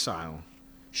an exile.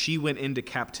 She went into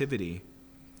captivity.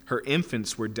 Her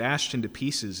infants were dashed into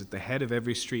pieces at the head of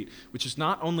every street, which is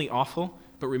not only awful,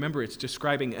 but remember, it's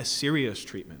describing Assyria's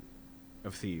treatment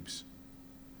of Thebes.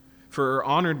 For her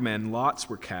honored men, lots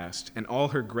were cast, and all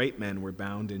her great men were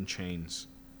bound in chains.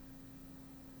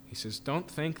 He says,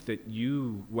 don't think that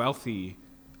you, wealthy,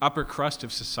 upper crust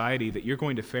of society, that you're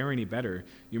going to fare any better.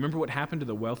 You remember what happened to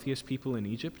the wealthiest people in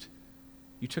Egypt?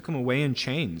 You took them away in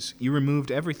chains. You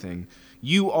removed everything.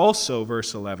 You also,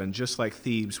 verse 11, just like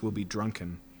thieves, will be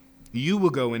drunken. You will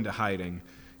go into hiding.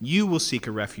 You will seek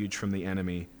a refuge from the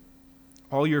enemy.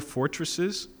 All your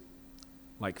fortresses,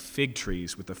 like fig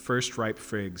trees with the first ripe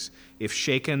figs, if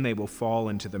shaken, they will fall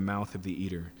into the mouth of the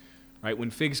eater. Right? When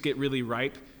figs get really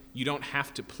ripe, you don't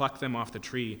have to pluck them off the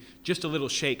tree. Just a little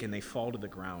shake and they fall to the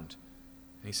ground.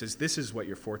 And he says, this is what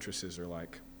your fortresses are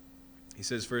like. He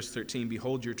says, verse 13,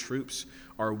 behold, your troops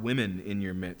are women in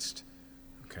your midst.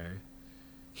 Okay?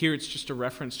 Here it's just a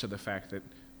reference to the fact that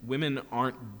women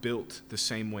aren't built the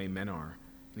same way men are.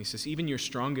 And he says, even your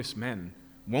strongest men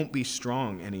won't be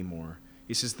strong anymore.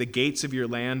 He says, the gates of your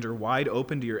land are wide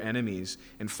open to your enemies,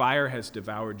 and fire has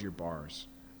devoured your bars.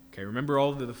 Okay, remember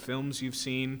all of the films you've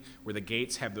seen where the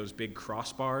gates have those big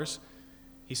crossbars?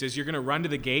 He says, you're going to run to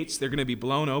the gates, they're going to be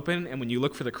blown open, and when you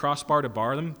look for the crossbar to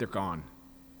bar them, they're gone.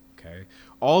 Okay?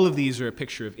 All of these are a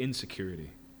picture of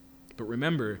insecurity. But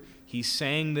remember, he's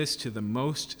saying this to the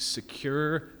most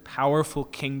secure, powerful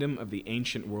kingdom of the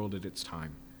ancient world at its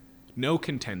time. No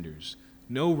contenders,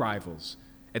 no rivals.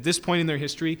 At this point in their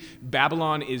history,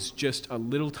 Babylon is just a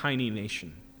little tiny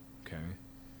nation. Okay?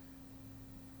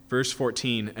 Verse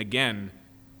 14, again,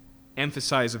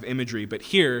 emphasize of imagery, but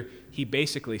here he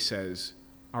basically says,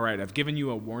 all right, I've given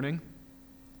you a warning.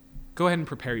 Go ahead and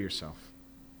prepare yourself.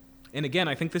 And again,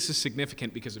 I think this is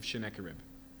significant because of Sennacherib.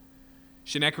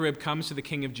 Sennacherib comes to the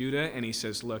king of Judah and he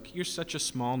says, look, you're such a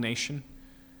small nation.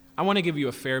 I want to give you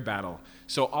a fair battle.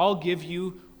 So I'll give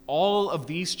you all of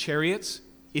these chariots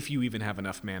if you even have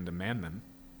enough man to man them.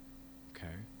 Okay?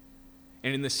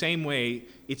 And in the same way,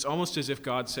 it's almost as if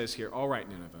God says here, all right,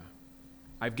 Nineveh,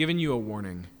 I've given you a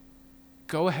warning.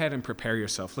 Go ahead and prepare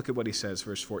yourself. Look at what he says,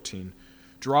 verse 14.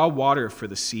 Draw water for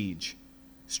the siege.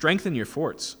 Strengthen your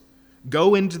forts.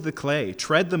 Go into the clay,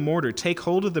 tread the mortar, take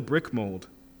hold of the brick mold.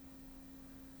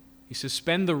 He says,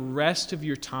 spend the rest of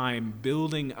your time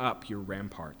building up your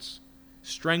ramparts,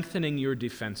 strengthening your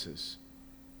defenses.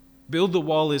 Build the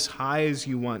wall as high as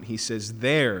you want. He says,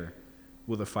 there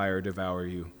will the fire devour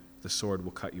you. The sword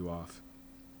will cut you off.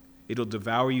 It'll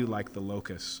devour you like the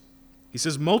locust. He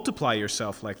says, multiply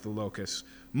yourself like the locust.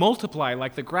 Multiply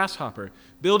like the grasshopper.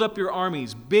 Build up your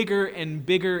armies bigger and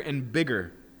bigger and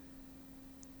bigger.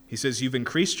 He says, you've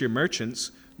increased your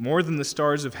merchants more than the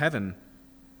stars of heaven.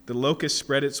 The locust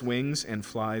spread its wings and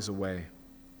flies away.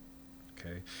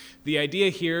 Okay. The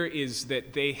idea here is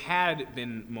that they had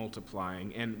been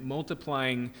multiplying and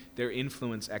multiplying their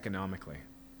influence economically.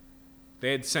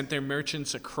 They had sent their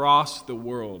merchants across the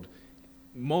world,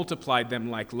 multiplied them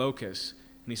like locusts.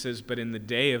 And he says, but in the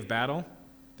day of battle,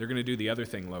 they're going to do the other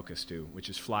thing locusts do, which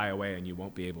is fly away and you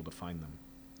won't be able to find them.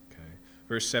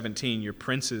 Verse 17, your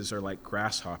princes are like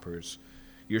grasshoppers,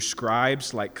 your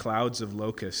scribes like clouds of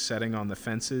locusts setting on the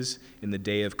fences in the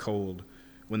day of cold.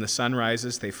 When the sun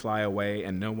rises, they fly away,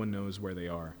 and no one knows where they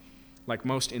are. Like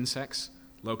most insects,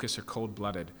 locusts are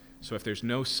cold-blooded. So if there's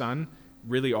no sun,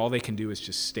 really all they can do is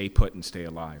just stay put and stay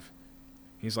alive.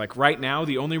 He's like, right now,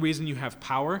 the only reason you have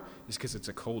power is because it's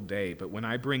a cold day. But when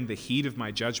I bring the heat of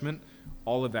my judgment,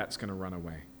 all of that's going to run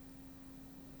away.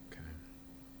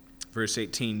 Verse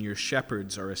 18, your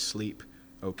shepherds are asleep,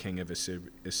 O king of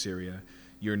Assyria.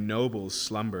 Your nobles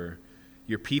slumber.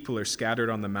 Your people are scattered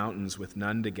on the mountains with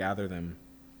none to gather them.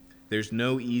 There's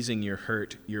no easing your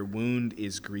hurt. Your wound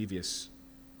is grievous.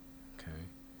 Okay.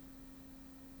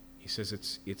 He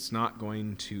says it's not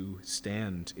going to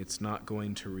stand. It's not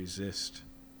going to resist.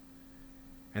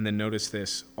 And then notice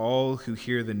this. All who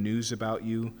hear the news about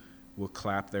you will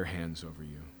clap their hands over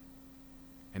you.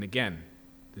 And again,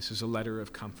 this is a letter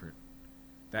of comfort.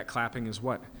 That clapping is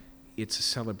what? It's a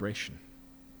celebration.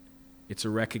 It's a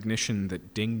recognition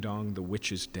that ding dong, the witch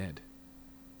is dead.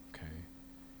 Okay?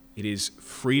 It is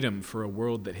freedom for a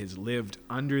world that has lived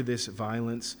under this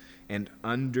violence and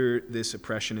under this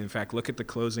oppression. In fact, look at the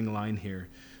closing line here.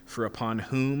 For upon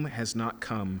whom has not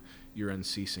come your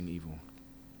unceasing evil?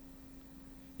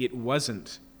 It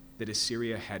wasn't that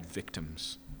Assyria had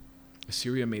victims.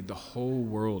 Assyria made the whole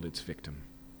world its victim.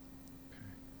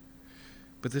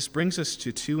 But this brings us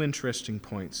to two interesting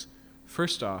points.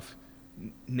 First off,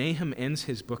 Nahum ends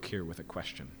his book here with a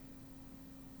question.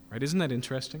 Right? Isn't that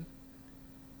interesting?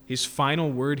 His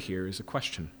final word here is a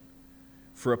question.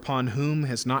 For upon whom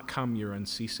has not come your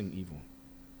unceasing evil?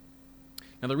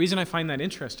 Now, the reason I find that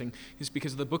interesting is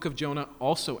because the book of Jonah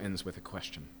also ends with a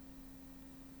question.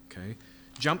 Okay?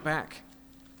 Jump back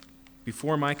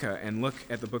before Micah and look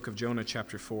at the book of Jonah,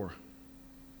 chapter 4.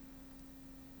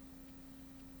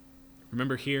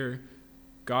 Remember here,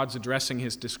 God's addressing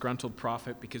his disgruntled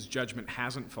prophet because judgment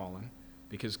hasn't fallen,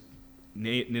 because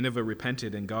Nineveh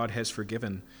repented and God has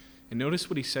forgiven. And notice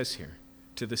what he says here,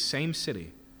 to the same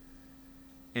city.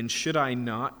 And should I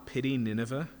not pity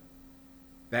Nineveh,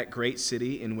 that great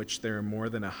city in which there are more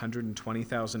than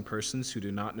 120,000 persons who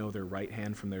do not know their right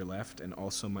hand from their left, and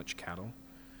also much cattle?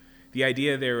 The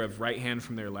idea there of right hand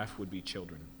from their left would be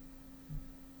children.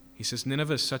 He says,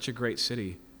 Nineveh is such a great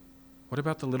city. What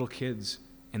about the little kids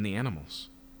and the animals?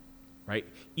 Right?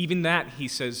 Even that, he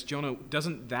says, Jonah,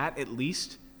 doesn't that at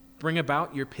least bring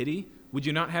about your pity? Would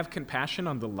you not have compassion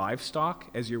on the livestock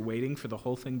as you're waiting for the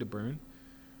whole thing to burn?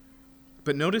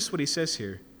 But notice what he says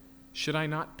here. Should I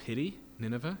not pity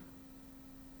Nineveh?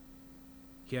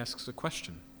 He asks a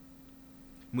question.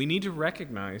 We need to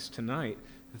recognize tonight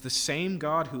that the same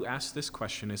God who asked this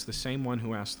question is the same one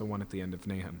who asked the one at the end of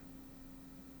Nahum.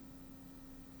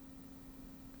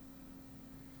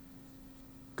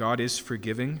 God is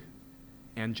forgiving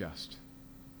and just.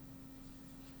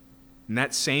 And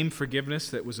that same forgiveness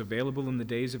that was available in the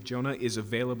days of Jonah is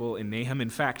available in Nahum. In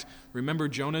fact, remember,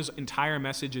 Jonah's entire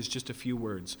message is just a few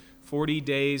words: 40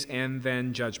 days and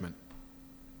then judgment.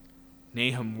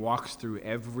 Nahum walks through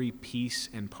every piece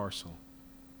and parcel.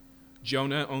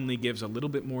 Jonah only gives a little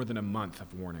bit more than a month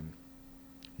of warning.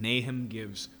 Nahum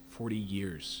gives 40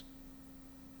 years.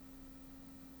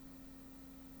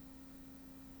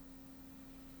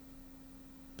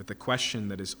 But the question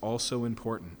that is also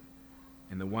important,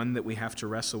 and the one that we have to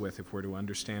wrestle with if we're to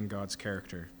understand God's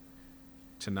character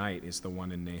tonight, is the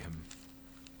one in Nahum.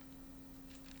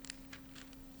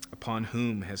 Upon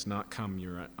whom has not come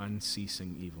your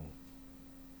unceasing evil?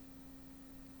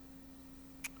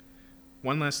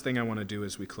 One last thing I want to do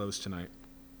as we close tonight.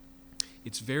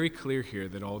 It's very clear here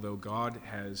that although God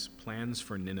has plans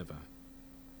for Nineveh,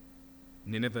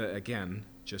 Nineveh, again,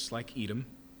 just like Edom,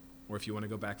 or if you want to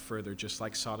go back further, just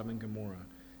like Sodom and Gomorrah,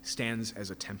 stands as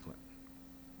a template.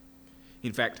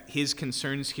 In fact, his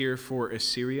concerns here for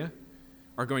Assyria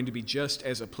are going to be just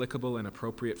as applicable and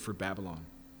appropriate for Babylon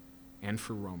and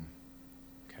for Rome.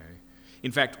 Okay.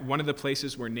 In fact, one of the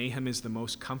places where Nahum is the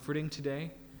most comforting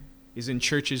today is in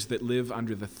churches that live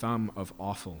under the thumb of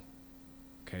awful.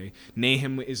 Okay?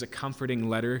 Nahum is a comforting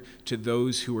letter to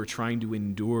those who are trying to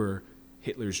endure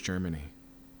Hitler's Germany.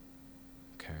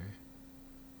 Okay?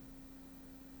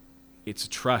 It's a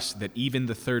trust that even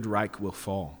the Third Reich will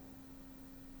fall.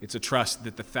 It's a trust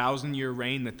that the 1,000-year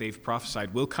reign that they've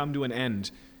prophesied will come to an end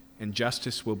and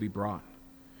justice will be brought.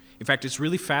 In fact, it's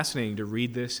really fascinating to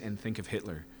read this and think of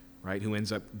Hitler, right, who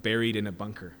ends up buried in a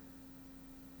bunker.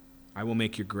 I will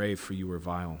make your grave, for you are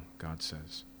vile, God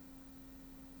says.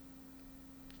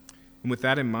 And with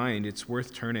that in mind, it's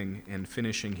worth turning and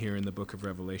finishing here in the book of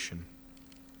Revelation.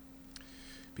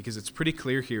 Because it's pretty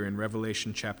clear here in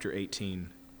Revelation chapter 18,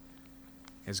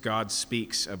 as God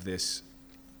speaks of this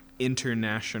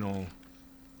international,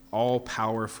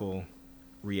 all-powerful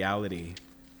reality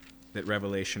that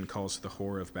Revelation calls the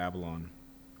whore of Babylon.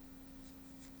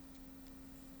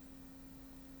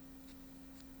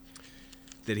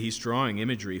 That he's drawing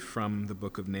imagery from the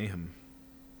book of Nahum.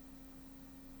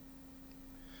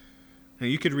 Now,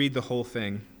 you could read the whole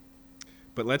thing,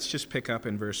 but let's just pick up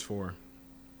in verse 4.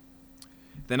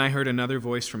 Then I heard another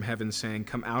voice from heaven saying,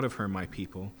 "Come out of her, my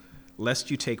people,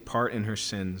 lest you take part in her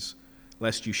sins,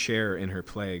 lest you share in her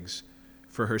plagues.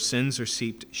 For her sins are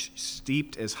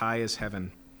steeped as high as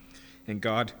heaven, and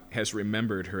God has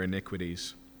remembered her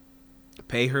iniquities.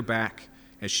 Pay her back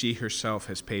as she herself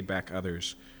has paid back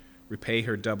others. Repay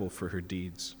her double for her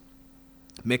deeds.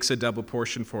 Mix a double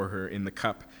portion for her in the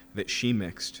cup that she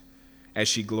mixed. As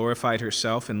she glorified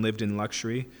herself and lived in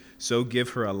luxury, so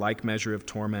give her a like measure of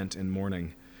torment and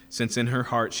mourning, since in her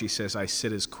heart she says, I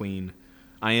sit as queen.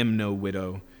 I am no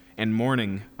widow, and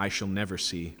mourning I shall never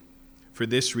see. For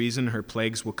this reason her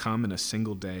plagues will come in a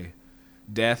single day,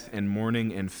 death and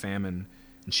mourning and famine,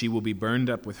 and she will be burned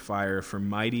up with fire, for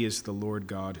mighty is the Lord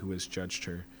God who has judged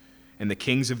her. And the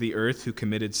kings of the earth who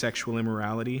committed sexual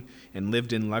immorality and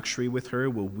lived in luxury with her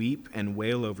will weep and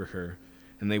wail over her,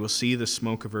 and they will see the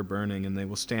smoke of her burning, and they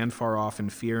will stand far off in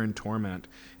fear and torment,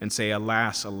 and say,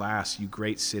 Alas, alas, you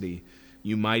great city,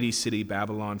 you mighty city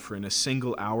Babylon, for in a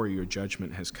single hour your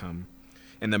judgment has come.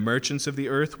 And the merchants of the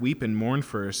earth weep and mourn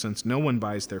for her, since no one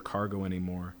buys their cargo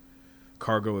anymore.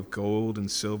 Cargo of gold and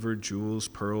silver, jewels,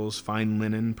 pearls, fine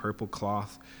linen, purple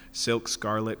cloth, silk,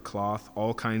 scarlet cloth,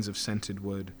 all kinds of scented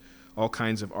wood, all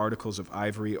kinds of articles of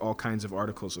ivory, all kinds of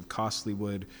articles of costly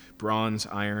wood, bronze,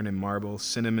 iron, and marble,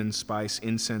 cinnamon, spice,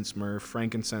 incense, myrrh,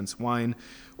 frankincense, wine,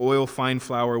 oil, fine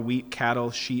flour, wheat,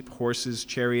 cattle, sheep, horses,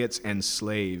 chariots, and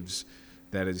slaves,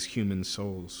 that is, human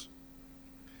souls.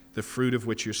 The fruit of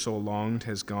which your soul longed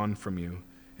has gone from you,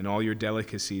 and all your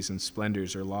delicacies and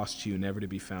splendors are lost to you, never to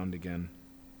be found again.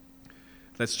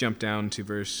 Let's jump down to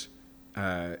verse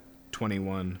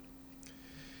 21.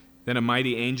 Then a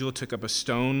mighty angel took up a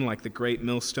stone like the great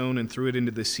millstone and threw it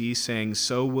into the sea, saying,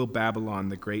 "So will Babylon,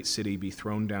 the great city, be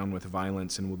thrown down with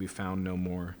violence and will be found no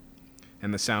more.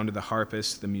 And the sound of the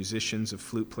harpists, the musicians, of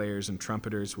flute players and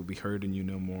trumpeters will be heard in you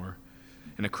no more.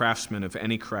 And a craftsman of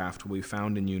any craft will be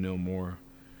found in you no more.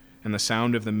 And the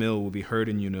sound of the mill will be heard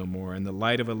in you no more. And the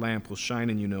light of a lamp will shine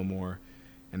in you no more.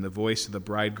 And the voice of the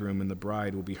bridegroom and the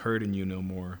bride will be heard in you no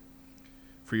more.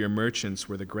 For your merchants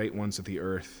were the great ones of the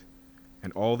earth,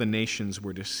 and all the nations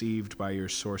were deceived by your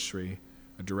sorcery,"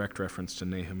 a direct reference to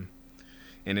Nahum.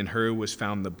 "And in her was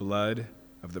found the blood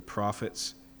of the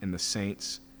prophets and the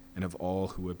saints and of all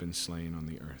who have been slain on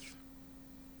the earth."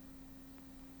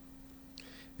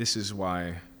 This is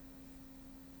why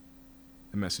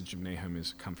the message of Nahum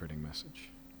is a comforting message.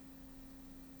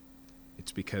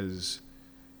 It's because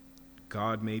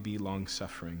God may be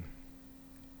long-suffering,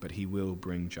 but he will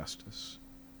bring justice.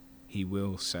 He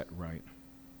will set right.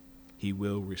 He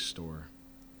will restore,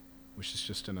 which is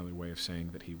just another way of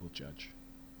saying that he will judge.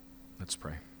 Let's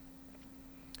pray.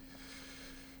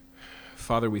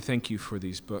 Father, we thank you for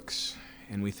these books,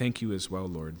 and we thank you as well,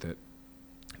 Lord, that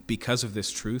because of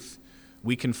this truth,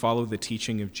 we can follow the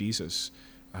teaching of Jesus,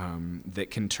 that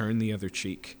can turn the other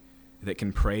cheek, that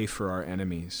can pray for our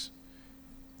enemies,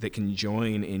 that can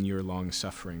join in your long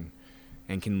suffering,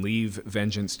 and can leave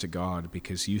vengeance to God,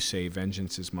 because you say,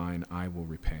 "Vengeance is mine, I will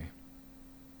repay."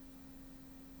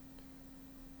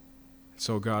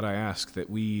 So, God, I ask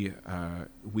that we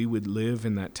would live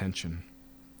in that tension.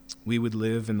 We would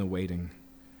live in the waiting,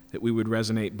 that we would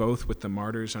resonate both with the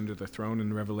martyrs under the throne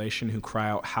in Revelation who cry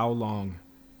out, "How long?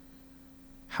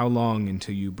 How long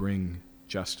until you bring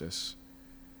justice?"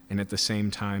 And at the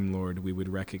same time, Lord, we would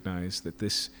recognize that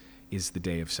this is the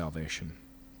day of salvation.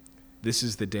 This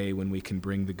is the day when we can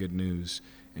bring the good news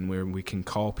and where we can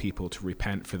call people to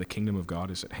repent, for the kingdom of God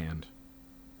is at hand.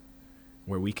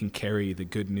 Where we can carry the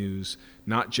good news,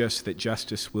 not just that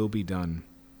justice will be done,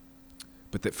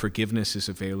 but that forgiveness is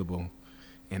available,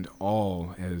 and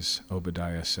all, as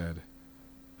Obadiah said,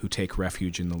 who take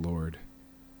refuge in the Lord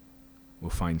will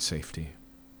find safety.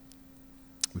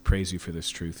 We praise you for this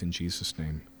truth in Jesus'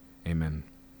 name. Amen.